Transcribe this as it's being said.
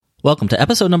Welcome to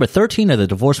episode number 13 of the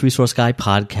Divorce Resource Guy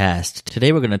podcast.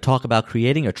 Today we're going to talk about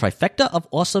creating a trifecta of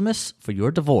awesomeness for your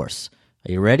divorce.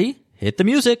 Are you ready? Hit the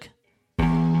music.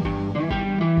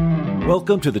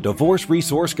 Welcome to the Divorce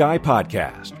Resource Guy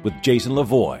podcast with Jason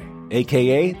Lavoie,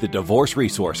 aka the Divorce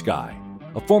Resource Guy,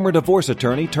 a former divorce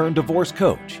attorney turned divorce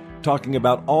coach, talking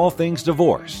about all things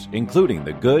divorce, including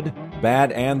the good,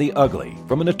 bad, and the ugly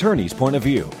from an attorney's point of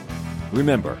view.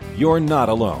 Remember, you're not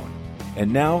alone.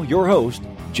 And now, your host,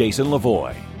 Jason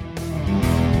Lavoie.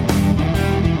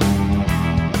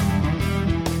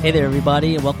 Hey there,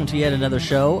 everybody, and welcome to yet another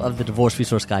show of the Divorce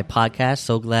Resource Guy podcast.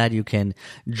 So glad you can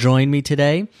join me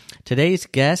today. Today's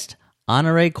guest,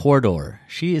 Honoree Corder.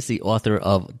 She is the author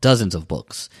of dozens of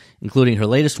books, including her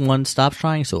latest one, Stop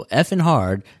Trying So Effing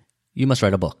Hard, You Must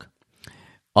Write a Book.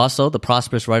 Also, the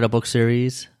Prosperous Writer book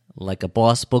series, Like a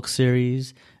Boss book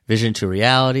series, Vision to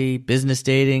Reality, Business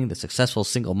Dating, the Successful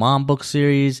Single Mom book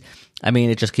series. I mean,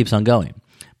 it just keeps on going.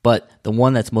 But the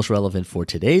one that's most relevant for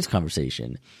today's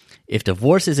conversation, if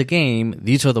divorce is a game,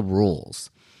 these are the rules.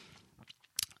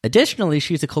 Additionally,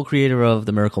 she's the co-creator of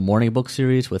the Miracle Morning book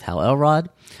series with Hal Elrod.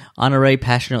 Honoree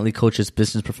passionately coaches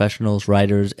business professionals,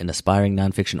 writers, and aspiring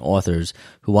nonfiction authors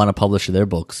who want to publish their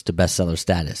books to bestseller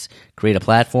status, create a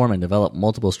platform, and develop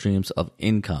multiple streams of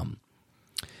income.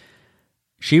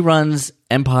 She runs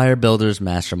Empire Builders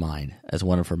Mastermind as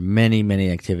one of her many,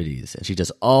 many activities, and she does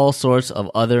all sorts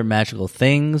of other magical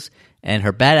things, and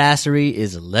her badassery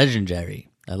is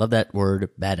legendary. I love that word,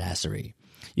 badassery.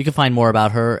 You can find more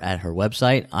about her at her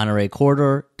website,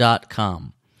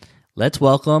 honoreecorder.com. Let's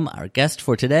welcome our guest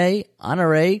for today,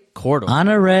 Honoree Corder.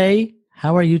 Honoree,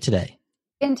 how are you today?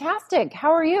 Fantastic. How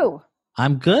are you?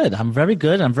 I'm good. I'm very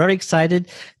good. I'm very excited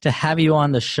to have you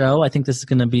on the show. I think this is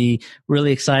going to be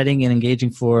really exciting and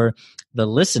engaging for the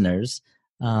listeners.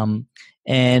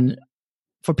 And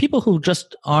for people who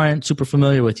just aren't super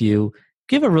familiar with you,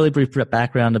 give a really brief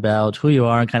background about who you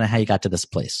are and kind of how you got to this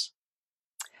place.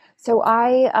 So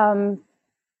I'm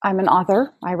an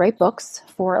author. I write books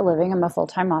for a living. I'm a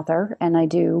full-time author, and I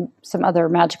do some other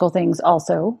magical things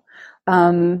also.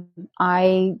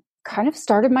 I kind of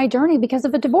started my journey because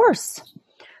of a divorce.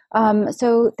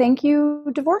 So thank you,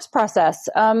 divorce process.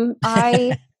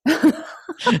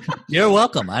 You're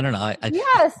welcome. I don't know.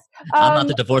 Yes. I'm not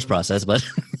the divorce process, but.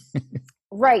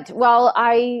 Right. Well,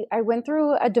 I went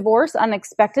through a divorce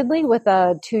unexpectedly with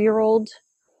a 2-year-old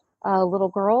little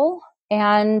girl.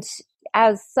 And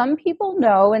as some people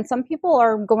know, and some people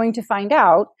are going to find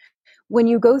out, when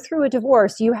you go through a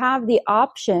divorce, you have the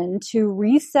option to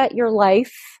reset your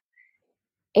life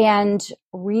and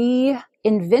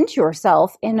reinvent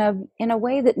yourself in a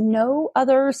way that no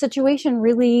other situation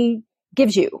really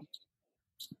gives you,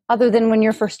 other than when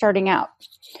you're first starting out.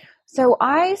 So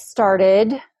I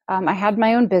started, I had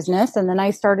my own business, and then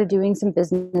I started doing some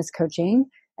business coaching,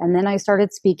 and then I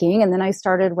started speaking, and then I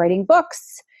started writing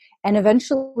books. And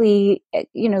eventually,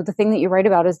 the thing that you write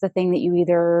about is the thing that you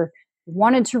either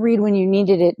wanted to read when you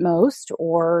needed it most,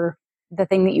 or the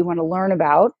thing that you want to learn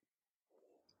about.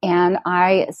 And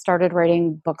I started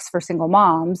writing books for single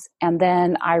moms, and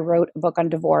then I wrote a book on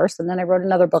divorce, and then I wrote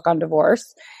another book on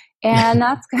divorce, and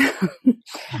that's and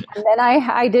then I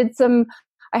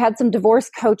had some divorce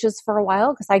coaches for a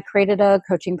while, because I created a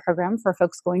coaching program for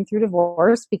folks going through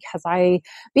divorce, because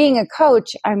being a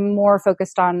coach, I'm more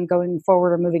focused on going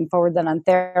forward or moving forward than on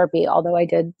therapy, although I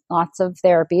did lots of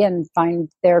therapy and find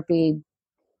therapy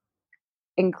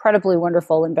incredibly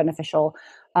wonderful and beneficial.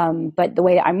 But the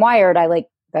way I'm wired, I like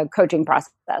the coaching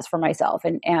process for myself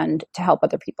and to help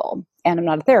other people. And I'm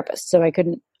not a therapist, so I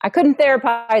couldn't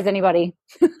therapize anybody.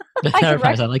 I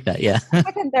like that. Yeah. I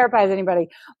couldn't therapize anybody,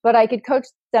 but I could coach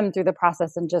them through the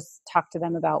process and just talk to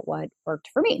them about what worked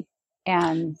for me.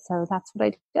 And so that's what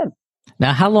I did.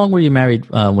 Now, how long were you married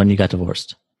when you got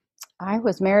divorced? I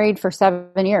was married for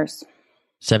 7 years.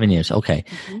 7 years. Okay.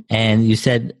 Mm-hmm. And you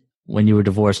said when you were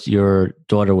divorced, your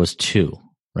daughter was 2,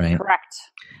 right? Correct.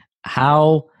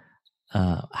 How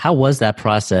was that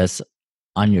process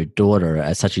on your daughter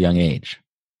at such a young age?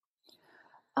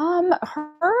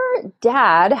 Her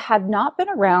dad had not been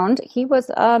around. He was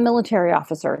a military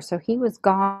officer, so he was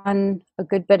gone a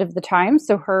good bit of the time.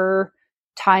 So her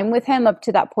time with him up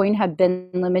to that point had been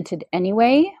limited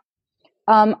anyway.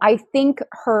 I think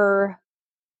her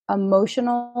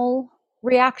emotional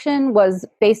reaction was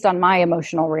based on my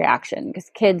emotional reaction, because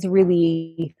kids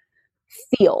really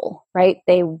feel, right?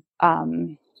 They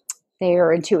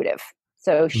are intuitive.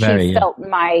 So she felt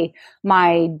my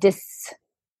discomfort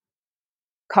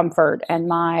and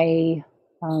my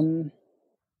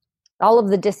all of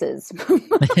the disses,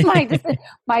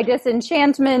 my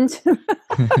disenchantment,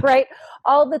 right?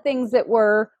 All the things that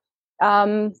were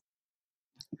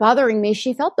bothering me,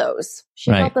 she felt those.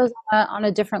 She Right. felt those on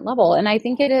a different level. And I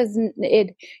think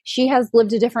she has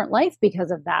lived a different life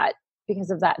because of that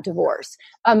divorce.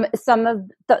 Some of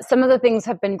the things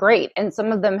have been great and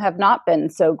some of them have not been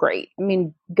so great. I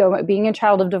mean, being a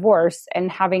child of divorce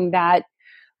and having that,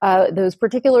 those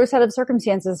particular set of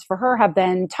circumstances for her have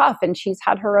been tough, and she's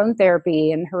had her own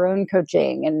therapy and her own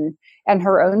coaching and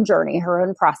her own journey, her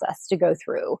own process to go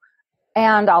through.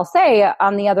 And I'll say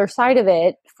on the other side of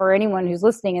it, for anyone who's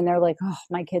listening and they're like, oh,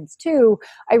 my kids too,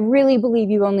 I really believe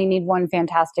you only need one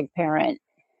fantastic parent,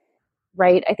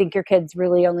 right? I think your kids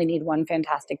really only need one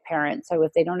fantastic parent. So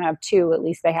if they don't have two, at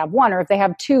least they have one. Or if they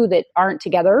have two that aren't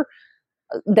together,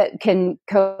 that can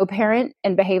co-parent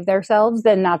and behave themselves,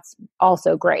 then that's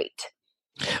also great.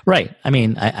 Right. I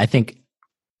mean, I think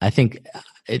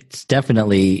it's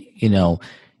definitely,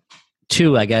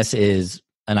 two, I guess, is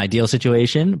an ideal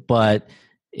situation, but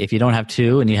if you don't have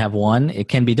two and you have one, it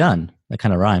can be done. That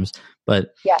kind of rhymes,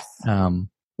 but yes,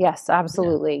 yes,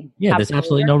 absolutely. Yeah, there's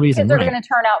absolutely no reason. Your kids are going to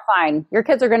turn out fine. Your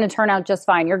kids are going to turn out just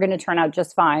fine. You're going to turn out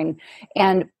just fine.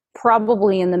 And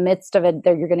probably in the midst of it,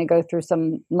 you're going to go through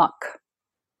some muck.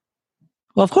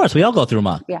 Well, of course, we all go through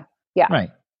muck. Yeah. Yeah. Right.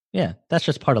 Yeah. That's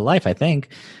just part of life, I think.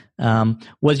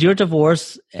 Was your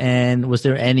divorce, and was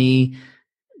it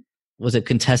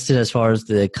contested as far as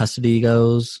the custody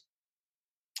goes?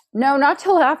 No, not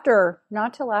till after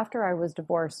I was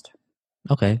divorced.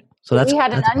 Okay. So we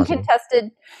had an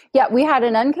uncontested, we had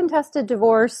an uncontested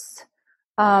divorce.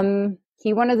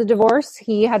 He wanted the divorce.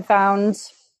 He had found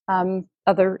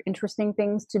other interesting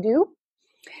things to do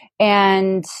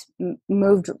and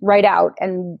moved right out.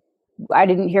 And I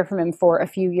didn't hear from him for a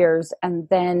few years. And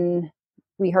then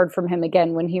we heard from him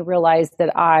again when he realized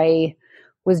that I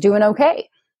was doing okay.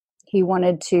 He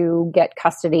wanted to get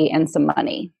custody and some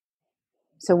money.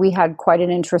 So we had quite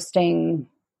an interesting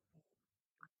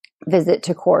visit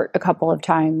to court a couple of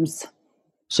times.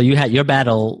 So you had your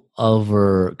battle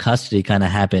over custody kind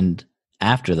of happened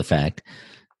after the fact.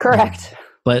 Correct.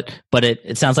 But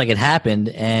it sounds like it happened.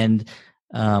 And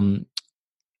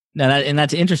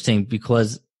that's interesting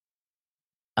because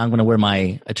I'm going to wear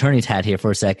my attorney's hat here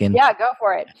for a second. Yeah, go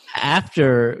for it.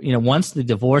 After, once the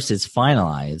divorce is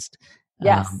finalized,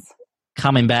 yes.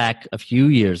 Coming back a few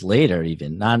years later,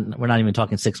 we're not even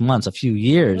talking 6 months, a few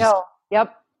years. No.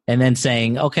 Yep. And then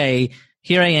saying, okay,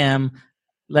 here I am,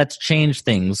 let's change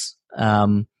things,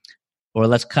 or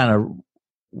let's kind of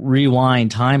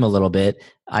rewind time a little bit.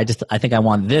 I think I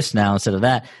want this now instead of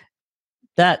that.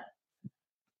 That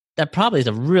probably is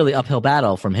a really uphill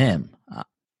battle from him.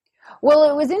 Well,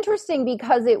 it was interesting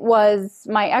because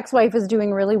my ex-wife is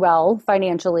doing really well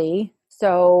financially.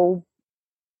 So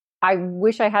I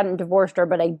wish I hadn't divorced her,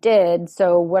 but I did.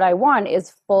 So what I want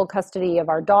is full custody of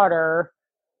our daughter.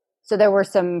 So there were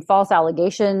some false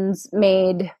allegations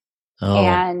made,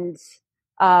 and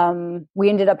we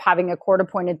ended up having a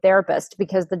court-appointed therapist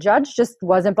because the judge just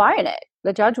wasn't buying it.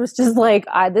 The judge was just like,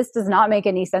 this does not make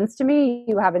any sense to me.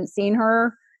 You haven't seen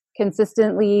her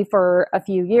consistently for a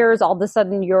few years. All of a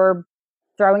sudden, you're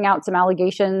throwing out some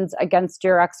allegations against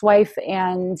your ex-wife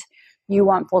and you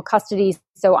want full custody.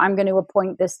 So I'm going to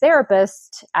appoint this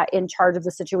therapist in charge of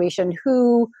the situation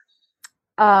who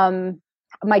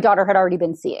my daughter had already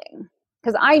been seeing.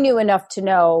 Because I knew enough to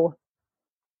know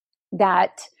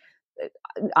that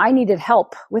I needed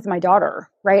help with my daughter,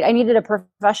 right? I needed a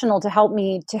professional to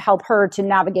help her to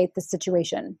navigate the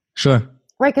situation. Sure.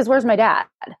 Right, because where's my dad?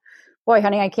 Boy,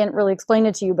 honey, I can't really explain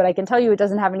it to you, but I can tell you it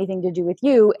doesn't have anything to do with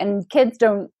you. And kids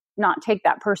don't not take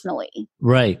that personally.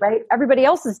 Right. Right. Everybody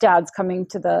else's dad's coming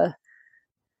to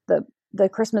the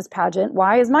Christmas pageant.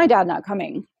 Why is my dad not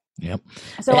coming? Yep.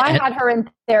 So I had her in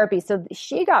therapy. So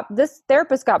this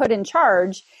therapist got put in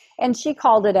charge, and she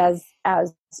called it as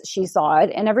she saw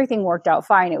it, and everything worked out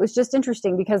fine. It was just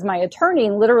interesting because my attorney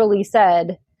literally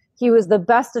said he was the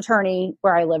best attorney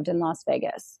where I lived in Las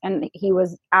Vegas, and he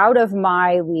was out of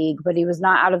my league, but he was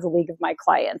not out of the league of my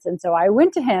clients. And so I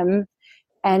went to him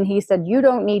and he said, "You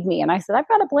don't need me." And I said, "I've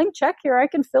got a blank check here. I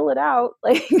can fill it out."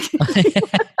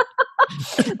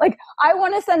 Like I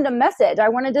want to send a message. I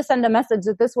wanted to send a message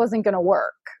that this wasn't going to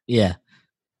work. Yeah.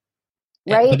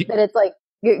 Right. That it's like,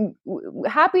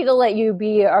 happy to let you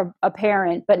be a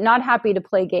parent, but not happy to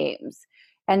play games.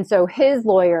 And so his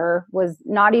lawyer was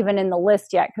not even in the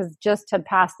list yet because just had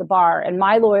passed the bar. And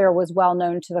my lawyer was well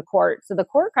known to the court. So the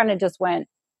court kind of just went,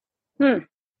 Yeah.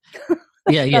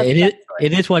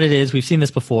 It is what it is. We've seen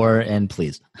this before, and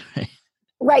please.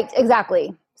 Right.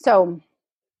 Exactly. So.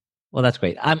 Well, that's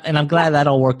great. I'm glad that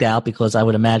all worked out because I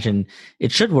would imagine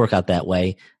it should work out that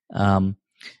way.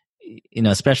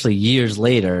 Especially years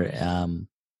later.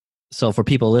 So for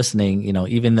people listening,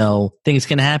 even though things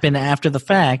can happen after the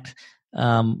fact,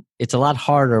 it's a lot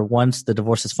harder once the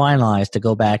divorce is finalized to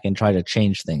go back and try to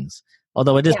change things.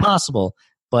 Although it is possible,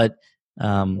 but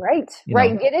right.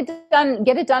 Get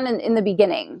it done in the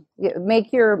beginning.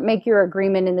 Make your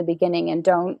agreement in the beginning, and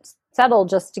don't settle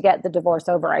just to get the divorce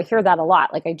over. I hear that a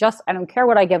lot. Like, I don't care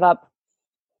what I give up.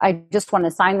 I just want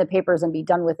to sign the papers and be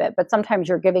done with it. But sometimes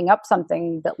you're giving up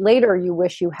something that later you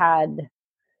wish you had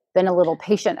been a little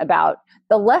patient about.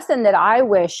 The lesson that I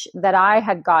wish that I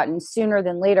had gotten sooner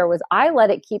than later was I let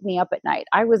it keep me up at night.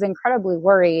 I was incredibly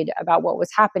worried about what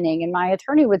was happening. And my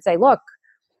attorney would say, look,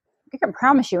 I can't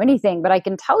promise you anything, but I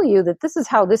can tell you that this is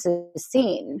how this is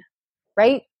seen,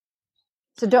 right?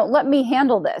 So don't let me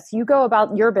handle this. You go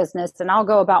about your business and I'll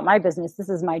go about my business. This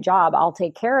is my job. I'll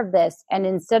take care of this. And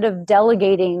instead of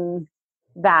delegating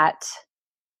that,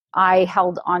 I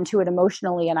held onto it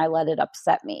emotionally and I let it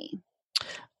upset me.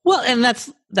 Well, and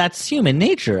that's human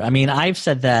nature. I mean, I've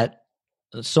said that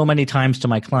so many times to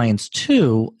my clients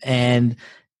too. And,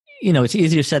 it's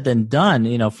easier said than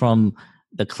done, from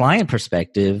the client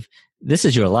perspective. This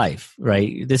is your life,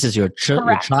 right? This is your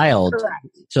child. Correct.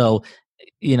 So,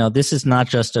 this is not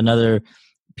just another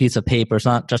piece of paper. It's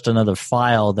not just another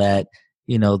file that,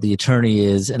 the attorney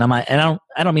is, and I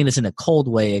don't mean this in a cold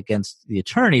way against the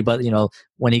attorney, but,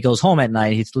 when he goes home at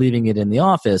night, he's leaving it in the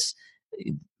office.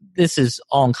 This is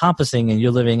all encompassing, and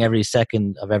you're living every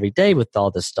second of every day with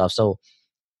all this stuff. So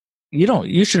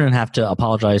you shouldn't have to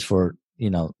apologize for,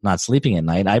 not sleeping at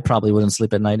night. I probably wouldn't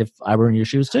sleep at night if I were in your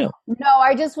shoes too. No,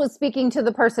 I just was speaking to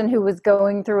the person who was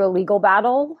going through a legal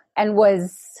battle and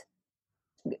was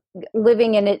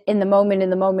living in it in the moment,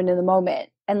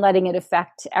 and letting it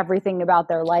affect everything about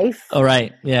their life. Oh,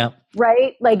 right. Yeah.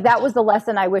 Right. Like, that was the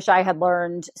lesson I wish I had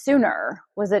learned sooner,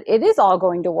 was that it is all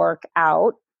going to work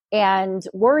out, and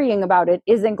worrying about it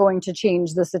isn't going to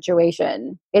change the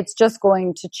situation. It's just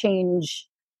going to change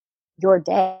your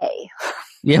day.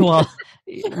 Yeah. Well,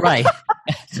 right.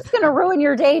 It's just going to ruin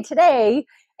your day today.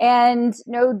 And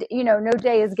no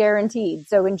day is guaranteed.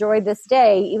 So enjoy this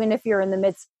day, even if you're in the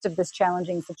midst of this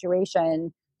challenging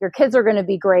situation. Your kids are going to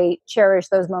be great. Cherish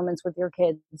those moments with your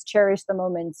kids. Cherish the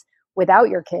moments without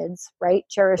your kids, right?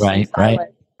 Cherish some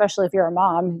silence, especially if you're a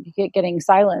mom. Getting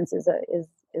silence is a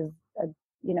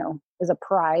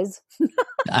prize.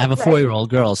 I have a 4-year-old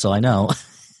girl, so I know.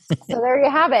 So there you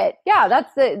have it. Yeah,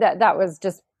 that was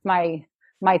just my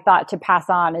thought to pass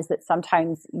on, is that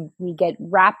sometimes we get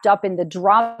wrapped up in the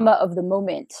drama of the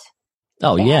moment.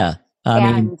 Oh, yeah.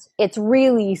 And it's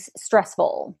really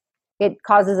stressful. It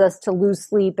causes us to lose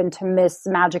sleep and to miss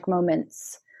magic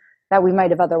moments that we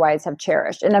might have otherwise have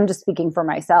cherished. And I'm just speaking for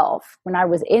myself. When I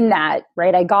was in that,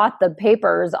 right, I got the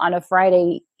papers on a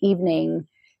Friday evening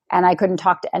and I couldn't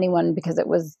talk to anyone because it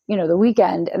was, the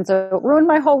weekend. And so it ruined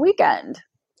my whole weekend.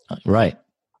 Right.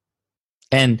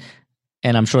 And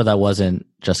I'm sure that wasn't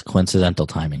just coincidental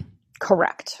timing.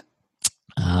 Correct.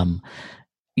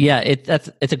 Yeah,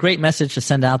 it's a great message to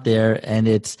send out there, and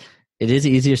it is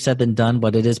easier said than done,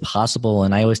 but it is possible.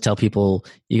 And I always tell people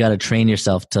you got to train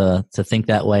yourself to think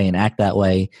that way and act that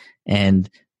way. And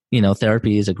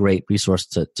therapy is a great resource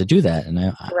to do that.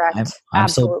 And Correct.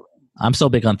 I'm so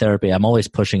big on therapy. I'm always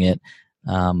pushing it.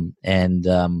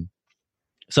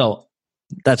 So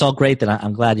that's all great. That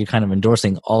I'm glad you're kind of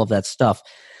endorsing all of that stuff.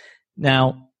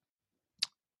 Now,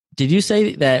 did you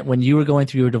say that when you were going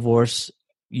through your divorce,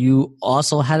 you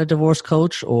also had a divorce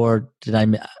coach, or did I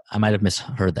might have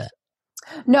misheard that?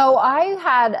 No, I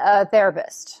had a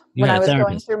therapist when I was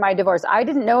going through my divorce. I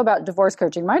didn't know about divorce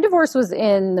coaching. My divorce was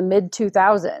in the mid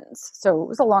 2000s, so it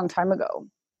was a long time ago.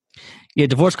 Yeah,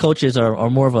 divorce coaches are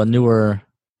more of a newer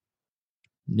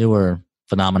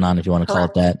phenomenon, if you want to call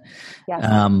it that. Yes.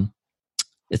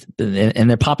 And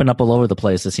they're popping up all over the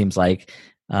place, it seems like.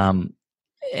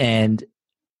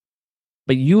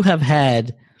 But you have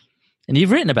had, and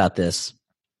you've written about this,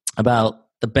 about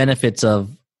the benefits of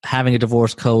having a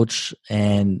divorce coach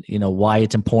and, why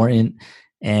it's important.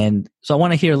 And so I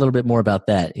want to hear a little bit more about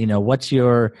that. What's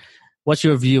your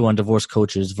view on divorce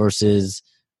coaches versus,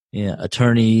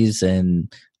 attorneys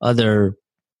and other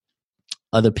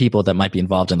people that might be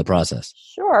involved in the process?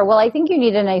 Sure. Well, I think you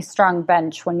need a nice strong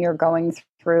bench when you're going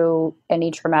through any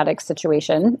traumatic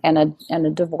situation, and a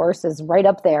divorce is right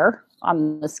up there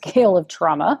on the scale of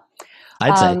trauma.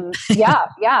 I'd say.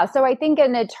 Yeah. So I think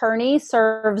an attorney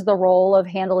serves the role of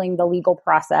handling the legal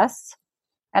process.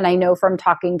 And I know from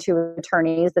talking to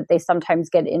attorneys that they sometimes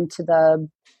get into the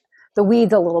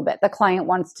weeds a little bit. The client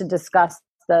wants to discuss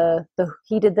the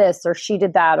he did this, or she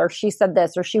did that, or she said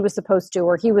this, or she was supposed to,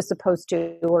 or he was supposed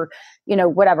to, or,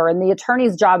 whatever. And the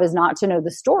attorney's job is not to know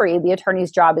the story. The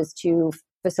attorney's job is to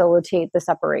facilitate the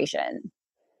separation.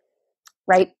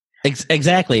 Right?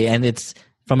 Exactly. And it's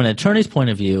from an attorney's point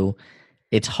of view,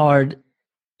 it's hard.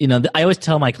 I always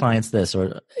tell my clients this,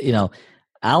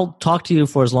 I'll talk to you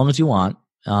for as long as you want.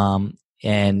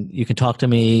 And you can talk to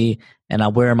me and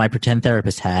I'll wear my pretend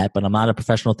therapist hat, but I'm not a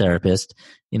professional therapist.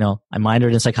 I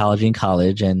minored in psychology in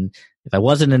college. And if I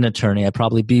wasn't an attorney, I'd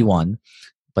probably be one,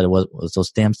 but it was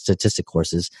those damn statistic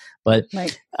courses. But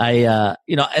right.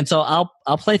 and so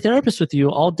I'll play therapist with you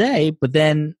all day, but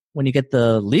then when you get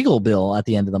the legal bill at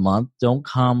the end of the month, don't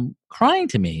come crying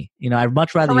to me. I'd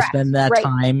much rather Correct. you spend that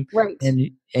time and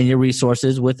your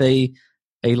resources with a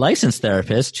licensed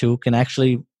therapist who can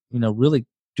actually, really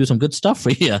do some good stuff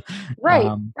for you. Right.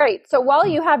 Right. So while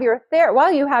you have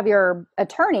your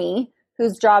attorney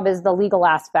whose job is the legal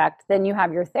aspect, then you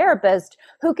have your therapist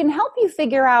who can help you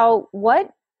figure out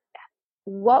what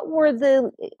were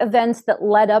the events that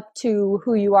led up to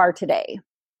who you are today.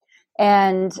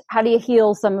 And how do you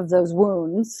heal some of those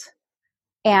wounds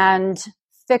and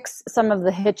fix some of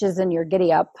the hitches in your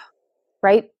giddy up,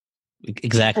 right?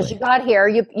 Exactly. Because you got here,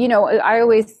 I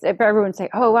always, if everyone say,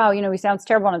 oh, wow, he sounds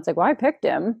terrible. And it's like, well, I picked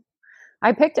him.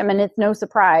 And it's no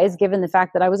surprise given the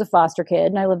fact that I was a foster kid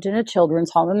and I lived in a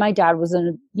children's home and my dad was,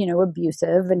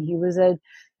 abusive and he was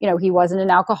he wasn't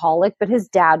an alcoholic, but his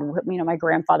dad, my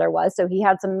grandfather was. So he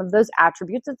had some of those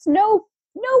attributes. It's no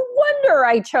wonder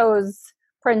I chose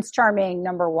Prince Charming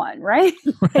 #1, right?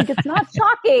 It's not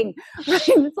shocking, right?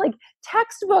 It's like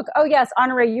textbook. Oh yes,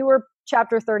 Honoree, you were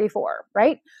chapter 34,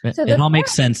 right? So it all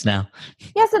makes sense now.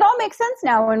 Yes, it all makes sense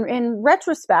now. In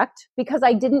retrospect, because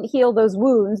I didn't heal those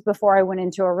wounds before I went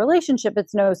into a relationship,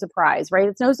 it's no surprise, right?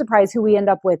 It's no surprise who we end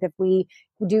up with if we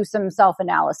do some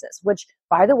self-analysis, which,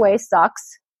 by the way,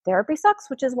 sucks. Therapy sucks,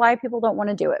 which is why people don't want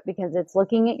to do it, because it's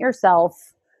looking at yourself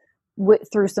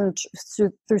through some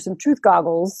truth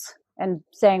goggles and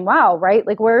saying, wow, right?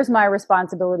 Like, where's my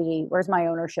responsibility? Where's my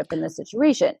ownership in this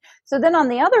situation? So then on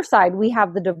the other side, we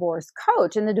have the divorce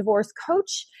coach, and the divorce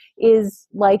coach is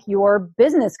like your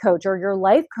business coach or your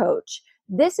life coach.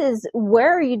 This is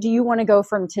where do you want to go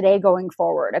from today going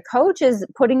forward? A coach is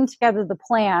putting together the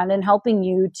plan and helping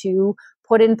you to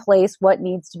put in place what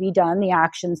needs to be done, the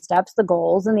action steps, the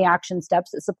goals, and the action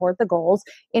steps that support the goals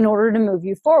in order to move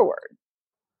you forward.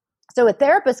 So a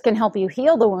therapist can help you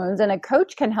heal the wounds, and a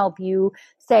coach can help you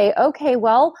say, okay,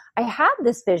 well, I have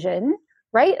this vision,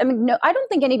 right? I mean, no, I don't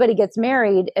think anybody gets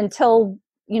married until,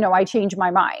 I change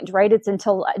my mind, right? It's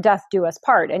until death do us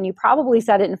part. And you probably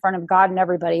said it in front of God and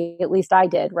everybody, at least I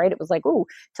did, right? It was like, ooh,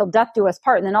 till death do us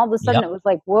part. And then all of a sudden It was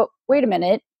like, whoa, wait a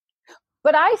minute.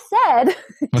 But I said,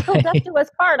 till death do us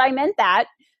part. I meant that,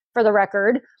 for the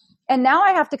record. And now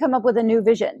I have to come up with a new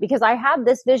vision, because I had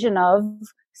this vision of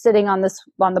sitting on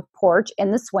the porch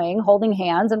in the swing, holding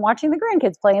hands and watching the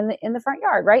grandkids play in the front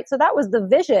yard, right? So that was the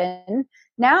vision.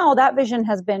 Now that vision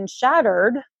has been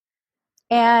shattered.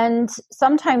 And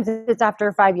sometimes it's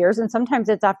after 5 years and sometimes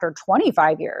it's after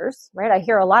 25 years, right? I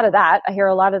hear a lot of that. I hear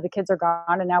a lot of the kids are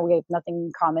gone and now we have nothing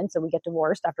in common. So we get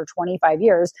divorced after 25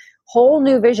 years, whole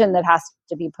new vision that has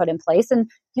to be put in place. And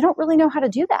you don't really know how to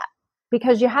do that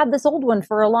because you had this old one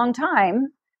for a long time.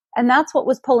 And that's what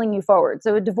was pulling you forward.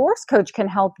 So a divorce coach can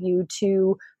help you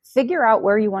to figure out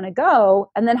where you want to go.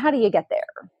 And then how do you get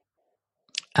there?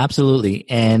 Absolutely.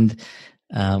 And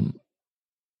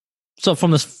so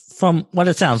from what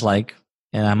it sounds like,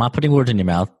 and I'm not putting words in your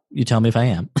mouth, you tell me if I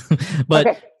am, but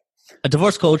okay. A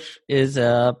divorce coach is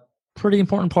a pretty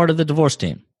important part of the divorce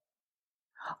team.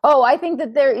 Oh, I think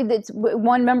that it's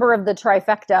one member of the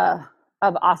trifecta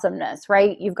of awesomeness,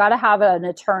 right? You've got to have an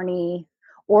attorney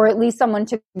or at least someone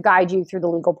to guide you through the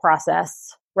legal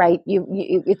process, right?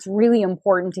 It's really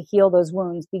important to heal those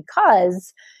wounds,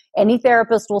 because any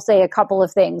therapist will say a couple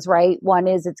of things, right? One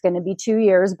is it's going to be 2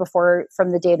 years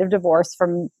from the date of divorce,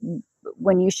 from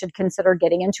when you should consider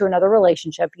getting into another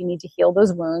relationship. You need to heal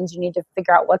those wounds. You need to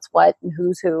figure out what's what and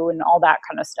who's who and all that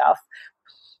kind of stuff,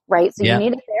 right? So you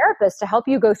need a therapist to help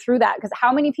you go through that, because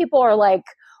how many people are like,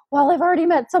 well, I've already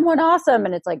met someone awesome.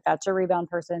 And it's like, that's your rebound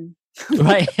person.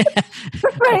 Right.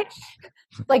 Right.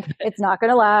 Like, it's not going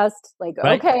to last. Like,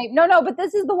 right. Okay, no, but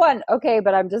this is the one. Okay,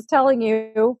 but I'm just telling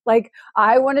you, like,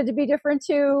 I wanted to be different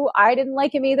too. I didn't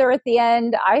like him either at the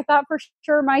end. I thought for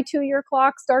sure my 2-year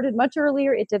clock started much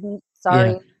earlier. It didn't.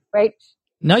 Sorry. Yeah. Right.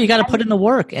 No, you got to put in the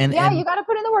work. And you got to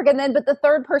put in the work. And then, but the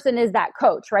third person is that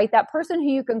coach, right? That person who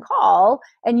you can call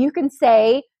and you can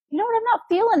say, you know what, I'm not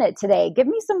feeling it today. Give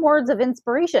me some words of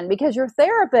inspiration, because your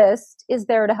therapist is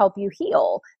there to help you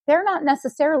heal. They're not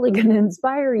necessarily going to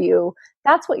inspire you.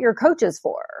 That's what your coach is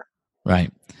for.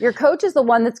 Right. Your coach is the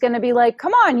one that's going to be like,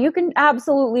 come on, you can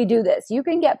absolutely do this. You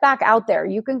can get back out there.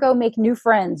 You can go make new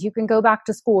friends. You can go back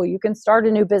to school. You can start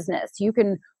a new business. You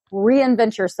can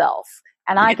reinvent yourself.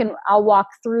 And I'll walk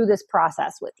through this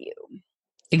process with you.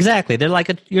 Exactly. They're like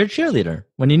you're a cheerleader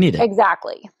when you need it.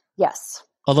 Exactly. Yes.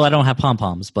 Although I don't have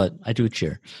pom-poms, but I do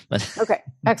cheer. But Okay.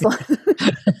 Excellent.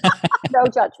 No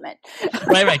judgment.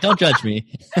 Right. Don't judge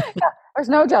me. Yeah, there's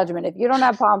no judgment. If you don't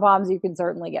have pom-poms, you can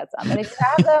certainly get some. And if you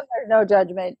have them, there's no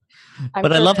judgment.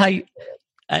 But I love how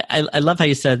I love how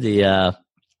you said the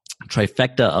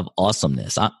trifecta of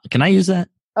awesomeness. Can I use that?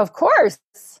 Of course.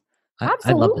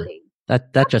 I love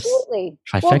that. That just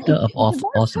trifecta of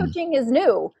awesomeness. Coaching is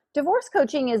new. Divorce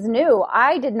coaching is new.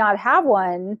 I did not have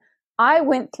one. I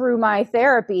went through my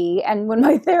therapy, and when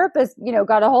my therapist,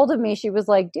 got a hold of me, she was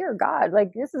like, "Dear God,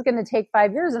 like this is going to take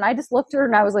 5 years." And I just looked at her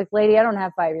and I was like, "Lady, I don't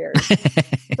have 5 years.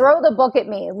 Throw the book at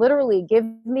me. Literally, give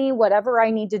me whatever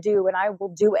I need to do, and I will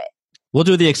do it." We'll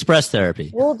do the express therapy.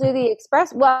 We'll do the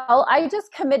express. Well, I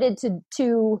just committed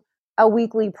to a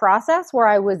weekly process where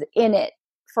I was in it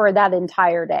for that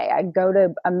entire day. I'd go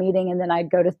to a meeting and then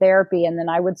I'd go to therapy, and then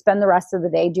I would spend the rest of the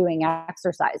day doing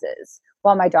exercises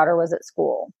while my daughter was at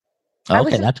school.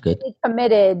 Okay, that's good. Really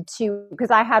committed to,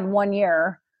 because I had 1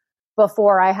 year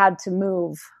before I had to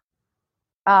move,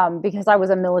 because I was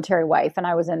a military wife and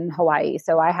I was in Hawaii.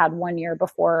 So I had 1 year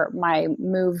before my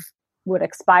move would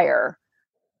expire.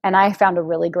 And I found a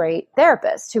really great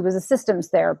therapist who was a systems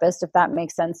therapist, if that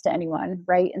makes sense to anyone,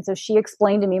 right? And so she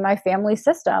explained to me my family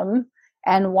system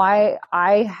and why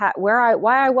I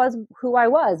was who I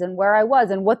was and where I was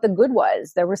and what the good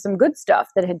was. There was some good stuff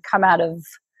that had come out of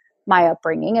my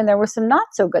upbringing, and there was some not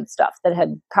so good stuff that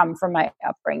had come from my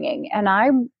upbringing. And I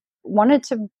wanted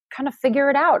to kind of figure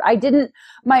it out.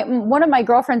 One of my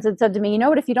girlfriends had said to me,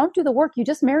 if you don't do the work, you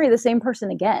just marry the same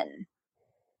person again.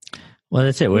 Well,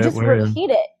 that's it. You just repeat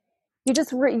it. You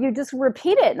just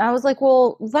repeat it. And I was like,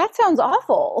 well, that sounds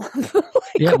awful.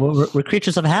 Yeah, we're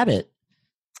creatures of habit.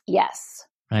 Yes.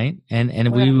 Right. And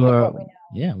we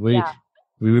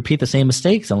repeat the same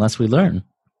mistakes unless we learn.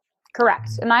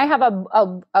 Correct. And I have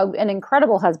an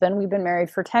incredible husband. We've been married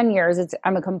for 10 years.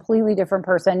 I'm a completely different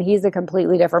person. He's a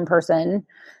completely different person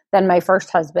than my first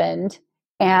husband.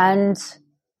 And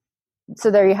so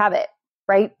there you have it.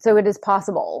 Right. So it is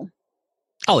possible.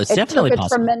 Oh, it's definitely possible.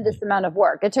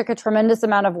 It took a tremendous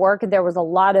amount of work. And there was a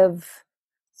lot of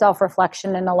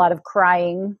self-reflection and a lot of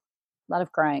crying.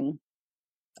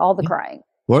 All the crying.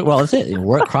 Well, that's it.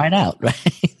 Work cried out,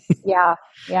 right? Yeah.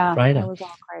 Cried out. It was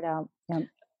all cried out. Yeah.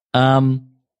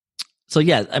 So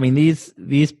yeah, I mean,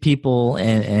 these people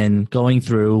and going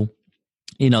through,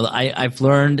 I've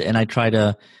learned, and I try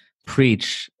to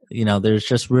preach, there's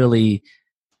just really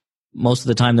most of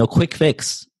the time no quick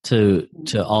fix to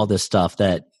all this stuff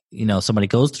that, somebody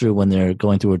goes through when they're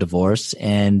going through a divorce.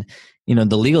 And,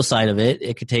 the legal side of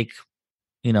it could take,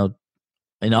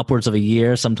 in upwards of a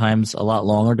year, sometimes a lot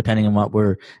longer, depending on what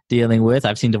we're dealing with.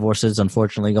 I've seen divorces,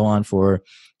 unfortunately, go on for,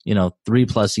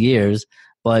 3+ years.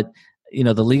 But,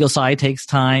 the legal side takes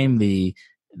time. The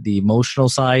emotional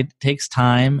side takes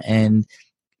time. And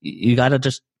you got to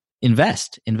just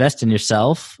invest in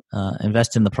yourself,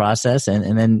 invest in the process,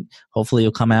 and then hopefully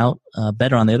you'll come out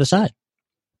better on the other side.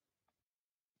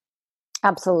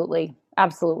 Absolutely.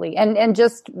 And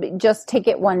just take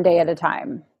it one day at a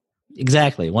time.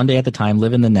 Exactly. One day at a time,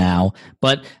 live in the now.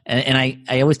 But, and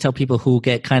I always tell people who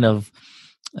get kind of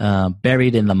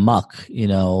buried in the muck,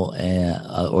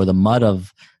 or the mud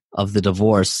of the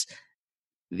divorce,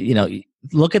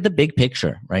 look at the big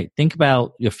picture, right? Think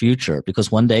about your future,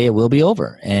 because one day it will be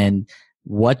over. And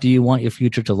what do you want your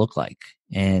future to look like?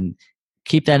 And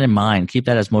keep that in mind. Keep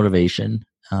that as motivation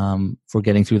for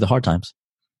getting through the hard times.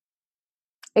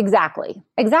 Exactly.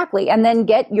 And then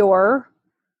get your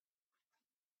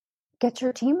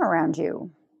team around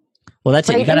you. Well, that's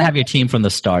it. You got to have your team from the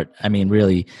start. I mean,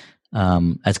 really,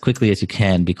 as quickly as you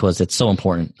can, because it's so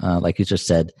important. Like you just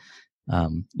said,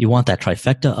 you want that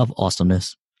trifecta of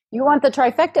awesomeness. You want the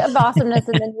trifecta of awesomeness,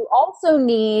 and then you also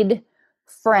need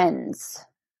friends.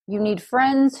 You need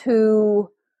friends who,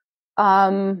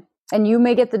 and you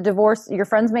may get the divorce. Your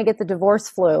friends may get the divorce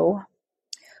flu,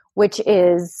 which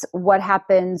is what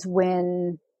happens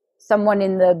when someone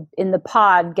in the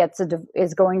pod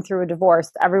is going through a divorce.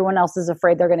 Everyone else is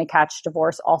afraid they're going to catch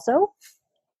divorce also.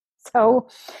 So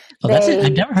that's it.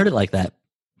 I've never heard it like that.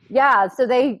 Yeah. So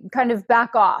they kind of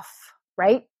back off,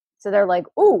 right? So they're like,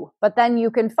 ooh, but then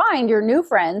you can find your new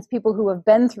friends, people who have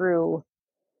been through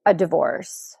a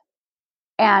divorce,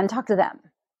 and talk to them.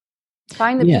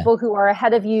 Find the people who are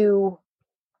ahead of you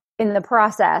in the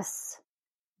process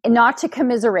not to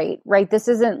commiserate, right? This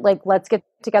isn't like, let's get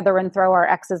together and throw our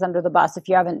exes under the bus. If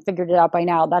you haven't figured it out by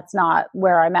now, that's not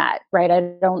where I'm at, right?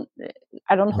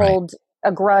 I don't hold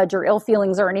a grudge or ill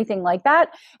feelings or anything like that.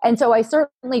 And so I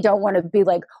certainly don't want to be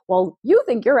like, well, you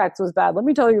think your ex was bad. Let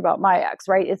me tell you about my ex,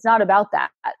 right? It's not about that.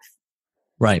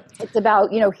 Right. It's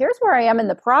about, here's where I am in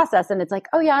the process. And it's like,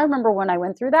 oh yeah, I remember when I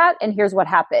went through that and here's what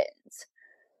happens.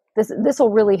 This will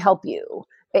really help you.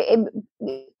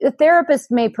 The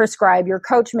therapist may prescribe, your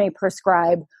coach may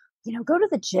prescribe, go to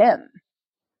the gym,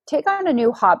 take on a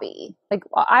new hobby. Like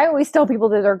I always tell people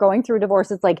that are going through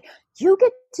divorce, it's like, you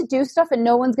get to do stuff and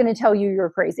no one's going to tell you you're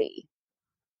crazy.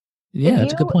 Yeah,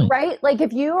 that's a good point. Right? Like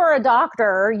if you are a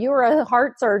doctor, you are a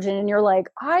heart surgeon and you're like,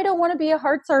 I don't want to be a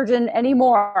heart surgeon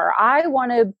anymore. I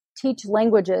want to teach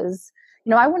languages.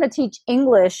 I want to teach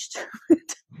English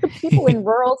to people in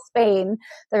rural Spain.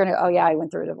 They're going to go, oh yeah, I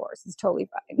went through a divorce. It's totally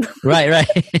fine. Right.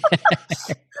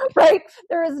 Right.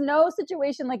 There is no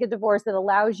situation like a divorce that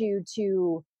allows you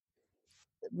to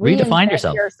redefine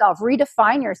yourself.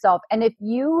 Redefine yourself. And if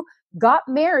you got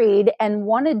married and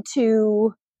wanted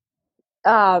to,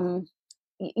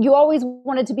 you always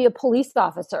wanted to be a police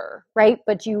officer, right?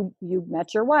 But you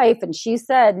met your wife and she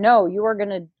said, no, you're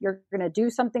going to do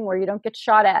something where you don't get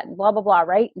shot at and blah, blah, blah.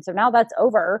 Right. And so now that's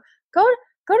over. Go to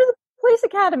the police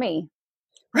academy.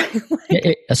 Right?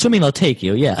 Like, assuming they'll take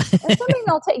you. Yeah.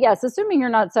 Assuming you're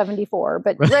not 74,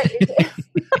 but right.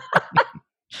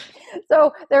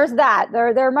 So there's that.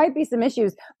 There might be some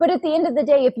issues, but at the end of the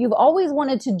day, if you've always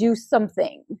wanted to do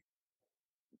something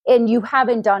and you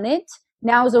haven't done it,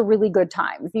 now is a really good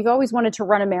time. If you've always wanted to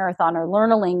run a marathon or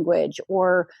learn a language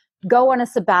or go on a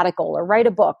sabbatical or write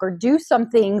a book or do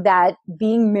something that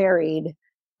being married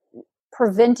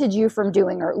prevented you from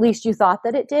doing, or at least you thought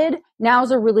that it did,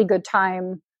 now's a really good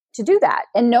time to do that.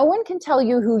 And no one can tell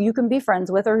you who you can be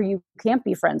friends with or who you can't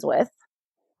be friends with.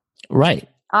 Right.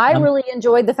 I really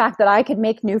enjoyed the fact that I could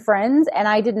make new friends and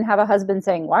I didn't have a husband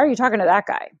saying, why are you talking to that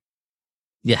guy?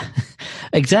 Yeah,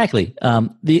 exactly.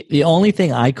 The only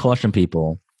thing I caution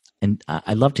people, and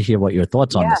I'd love to hear what your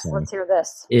thoughts on this. Yes, let's hear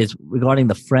this. Is regarding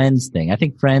the friends thing. I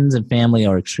think friends and family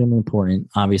are extremely important,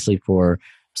 obviously, for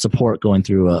support going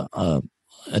through a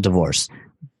divorce.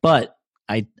 But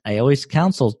I always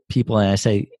counsel people and I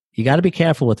say, you got to be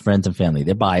careful with friends and family.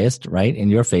 They're biased, right? In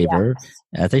your favor,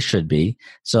 as they should be.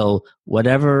 So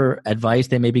whatever advice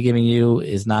they may be giving you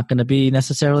is not going to be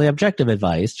necessarily objective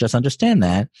advice. Just understand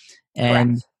that.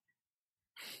 And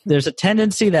there's a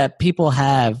tendency that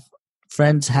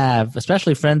friends have,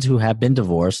 especially friends who have been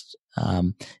divorced.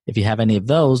 If you have any of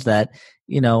those that,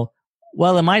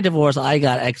 well, in my divorce, I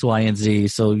got X, Y, and Z,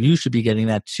 so you should be getting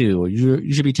that too. Or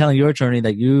you should be telling your attorney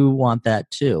that you want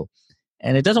that too.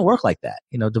 And it doesn't work like that.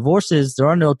 There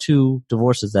are no two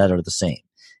divorces that are the same.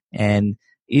 And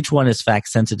each one is fact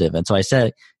sensitive. And so I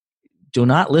said, do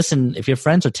not listen if your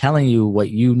friends are telling you what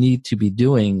you need to be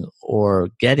doing or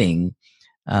getting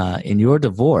in your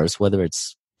divorce, whether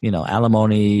it's,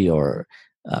 alimony or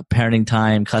parenting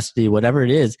time, custody, whatever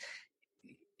it is.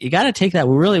 You got to take that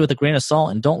really with a grain of salt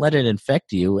and don't let it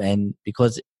infect you. And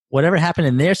because whatever happened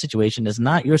in their situation is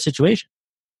not your situation.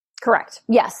 Correct.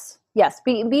 Yes.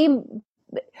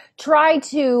 Try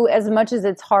to, as much as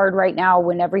it's hard right now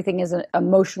when everything is an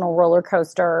emotional roller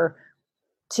coaster,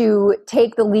 to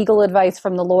take the legal advice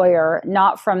from the lawyer,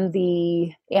 not from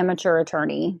the amateur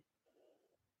attorney.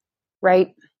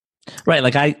 Right. Right.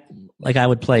 Like I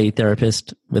would play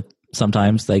therapist with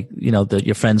sometimes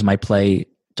your friends might play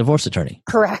divorce attorney.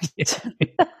 Correct.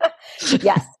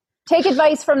 Yes. Take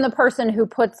advice from the person who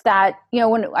puts that,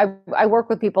 when I work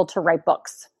with people to write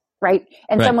books. Right.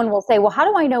 And someone will say, well, how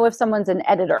do I know if someone's an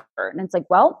editor? And it's like,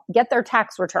 well, get their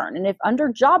tax return. And if under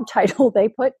job title, they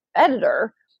put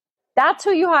editor, that's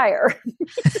who you hire.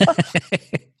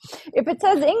 If it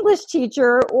says English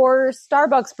teacher or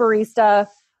Starbucks barista,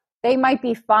 they might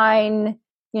be fine,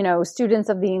 students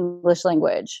of the English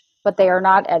language, but they are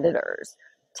not editors.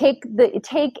 Take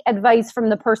advice from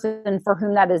the person for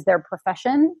whom that is their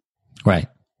profession. Right.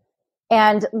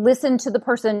 And listen to the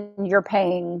person you're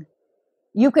paying.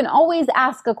 You can always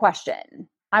ask a question.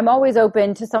 I'm always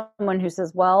open to someone who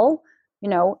says, well,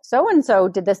 so-and-so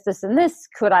did this, this, and this.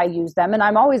 Could I use them? And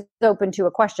I'm always open to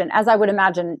a question. As I would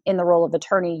imagine in the role of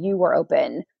attorney, you were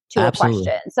open to Absolutely. A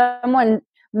question. Someone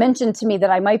mentioned to me that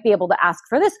I might be able to ask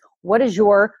for this. What is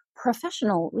your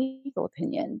professional legal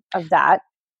opinion of that?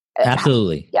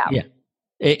 Absolutely. Yeah.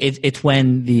 It's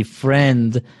when the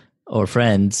friend or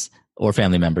friends or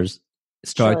family members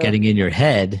start getting in your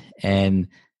head and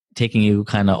taking you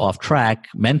kind of off track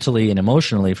mentally and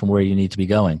emotionally from where you need to be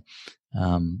going.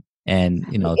 And,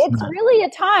 it's really a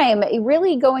time,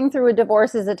 really going through a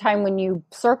divorce is a time when you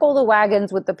circle the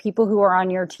wagons with the people who are on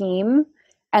your team,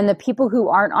 and the people who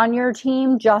aren't on your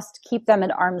team, just keep them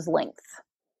at arm's length.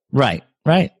 Right.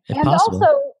 If And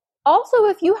possible. also,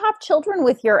 if you have children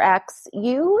with your ex,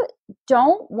 you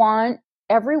don't want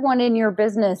everyone in your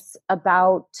business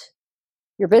about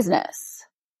your business.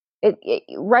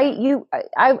 Right?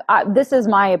 This is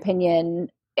my opinion,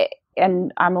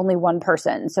 and I'm only one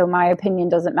person, so my opinion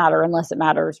doesn't matter unless it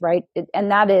matters, right?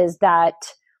 And that is that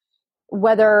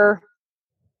whether,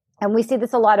 and we see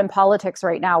this a lot in politics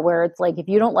right now, where it's like, if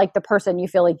you don't like the person, you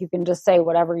feel like you can just say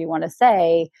whatever you want to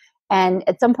say. And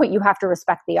at some point you have to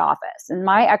respect the office. And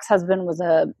my ex-husband was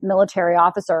a military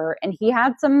officer, and he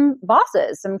had some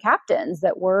bosses, some captains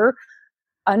that were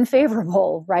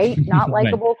unfavorable, right? Not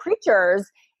likable creatures.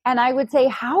 And I would say,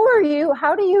 how do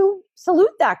you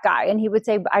salute that guy? And he would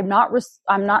say, I'm not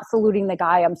saluting the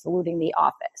guy, I'm saluting the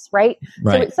office, right?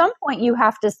 So at some point you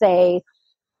have to say,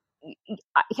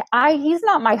 he's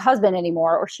not my husband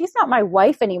anymore, or she's not my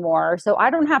wife anymore, so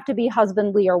I don't have to be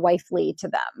husbandly or wifely to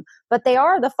them. But they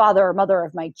are the father or mother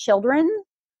of my children,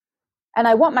 and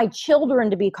I want my children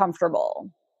to be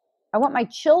comfortable. I want my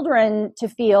children to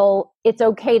feel it's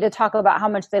okay to talk about how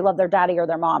much they love their daddy or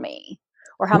their mommy,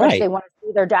 or how much they want to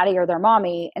see their daddy or their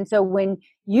mommy. And so when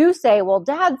you say, well,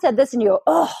 dad said this, and you go,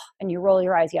 oh, and you roll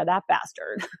your eyes, yeah, that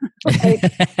bastard.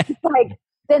 like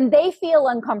then they feel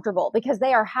uncomfortable because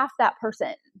they are half that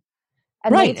person.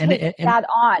 And they take that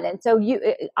on. And so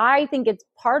I think it's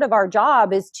part of our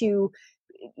job is to,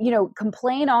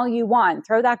 complain all you want,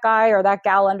 throw that guy or that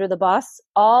gal under the bus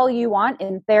all you want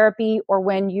in therapy, or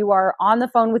when you are on the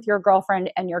phone with your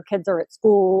girlfriend and your kids are at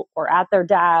school or at their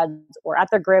dad's or at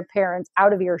their grandparents,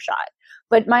 out of earshot.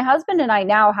 But my husband and I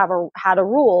now had a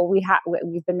rule.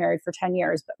 We've been married for 10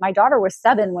 years, but my daughter was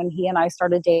 7 when he and I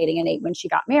started dating, and 8 when she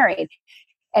got married.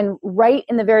 And right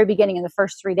in the very beginning, in the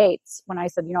first 3 dates, when I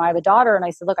said, I have a daughter, and I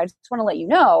said, look, I just want to let you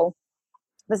know,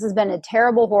 this has been a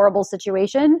terrible, horrible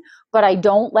situation, but I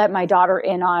don't let my daughter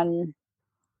in on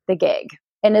the gig,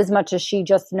 in as much as she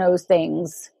just knows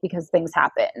things because things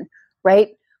happen,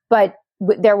 right? But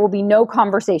there will be no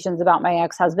conversations about my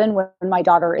ex-husband when my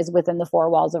daughter is within the 4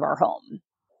 walls of our home.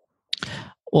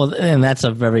 Well, and that's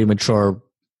a very mature,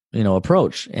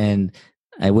 approach. And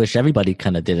I wish everybody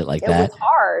kind of did it like that. It was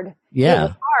hard. Yeah. It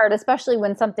was hard, especially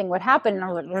when something would happen. And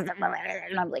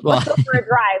I'm like, let's go for a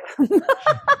drive.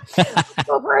 Let's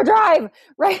go for a drive,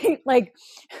 right? Like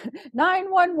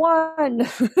 911.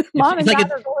 Mom and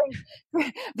dad are going,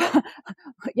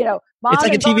 mom. It's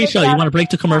like a TV show. You want to break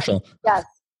to commercial. Yes.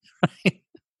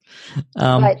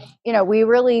 But, we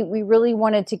really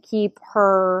wanted to keep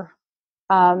her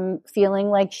feeling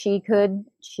like she could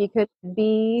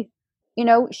be,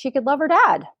 she could love her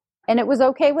dad, and it was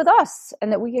okay with us,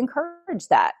 and that we encourage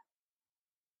that.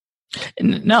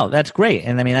 No, that's great.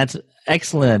 And I mean, that's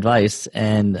excellent advice.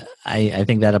 And I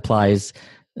think that applies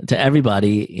to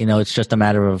everybody. It's just a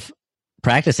matter of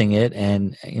practicing it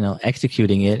and,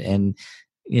 executing it and,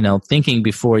 thinking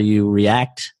before you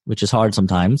react, which is hard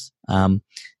sometimes.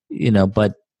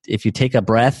 But if you take a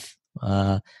breath,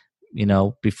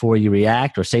 before you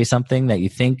react or say something that you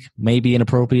think may be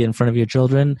inappropriate in front of your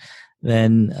children,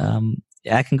 then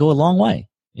that can go a long way.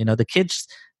 The kids,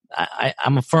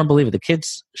 I'm a firm believer, the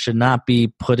kids should not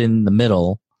be put in the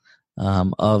middle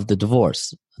of the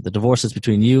divorce. The divorce is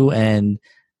between you and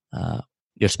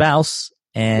your spouse.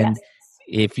 And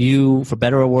if you, for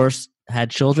better or worse,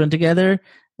 had children together,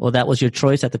 well, that was your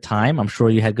choice at the time. I'm sure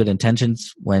you had good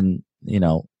intentions when,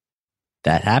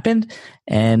 that happened.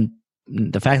 And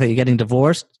the fact that you're getting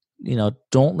divorced,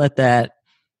 don't let that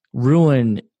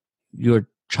ruin your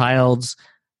child's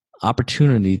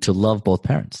opportunity to love both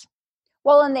parents.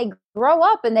 Well, and they grow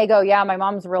up and they go, yeah, my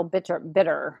mom's real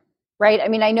bitter, right? I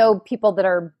mean, I know people that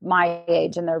are my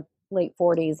age in their late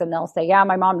 40s, and they'll say, yeah,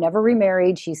 my mom never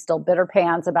remarried. She's still bitter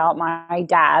pants about my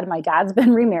dad. My dad's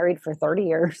been remarried for 30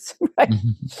 years, right?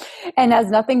 Mm-hmm. And has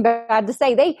nothing bad to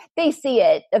say. They see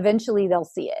it. Eventually they'll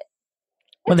see it.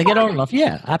 When they get old enough,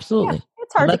 yeah, absolutely. Yeah,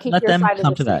 it's hard to keep your side of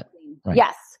the street clean. Right.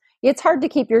 Yes, it's hard to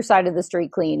keep your side of the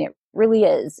street clean. It really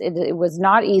is. It was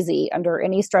not easy under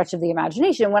any stretch of the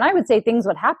imagination. When I would say things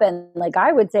would happen, like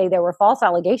I would say there were false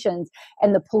allegations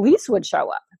and the police would show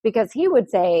up, because he would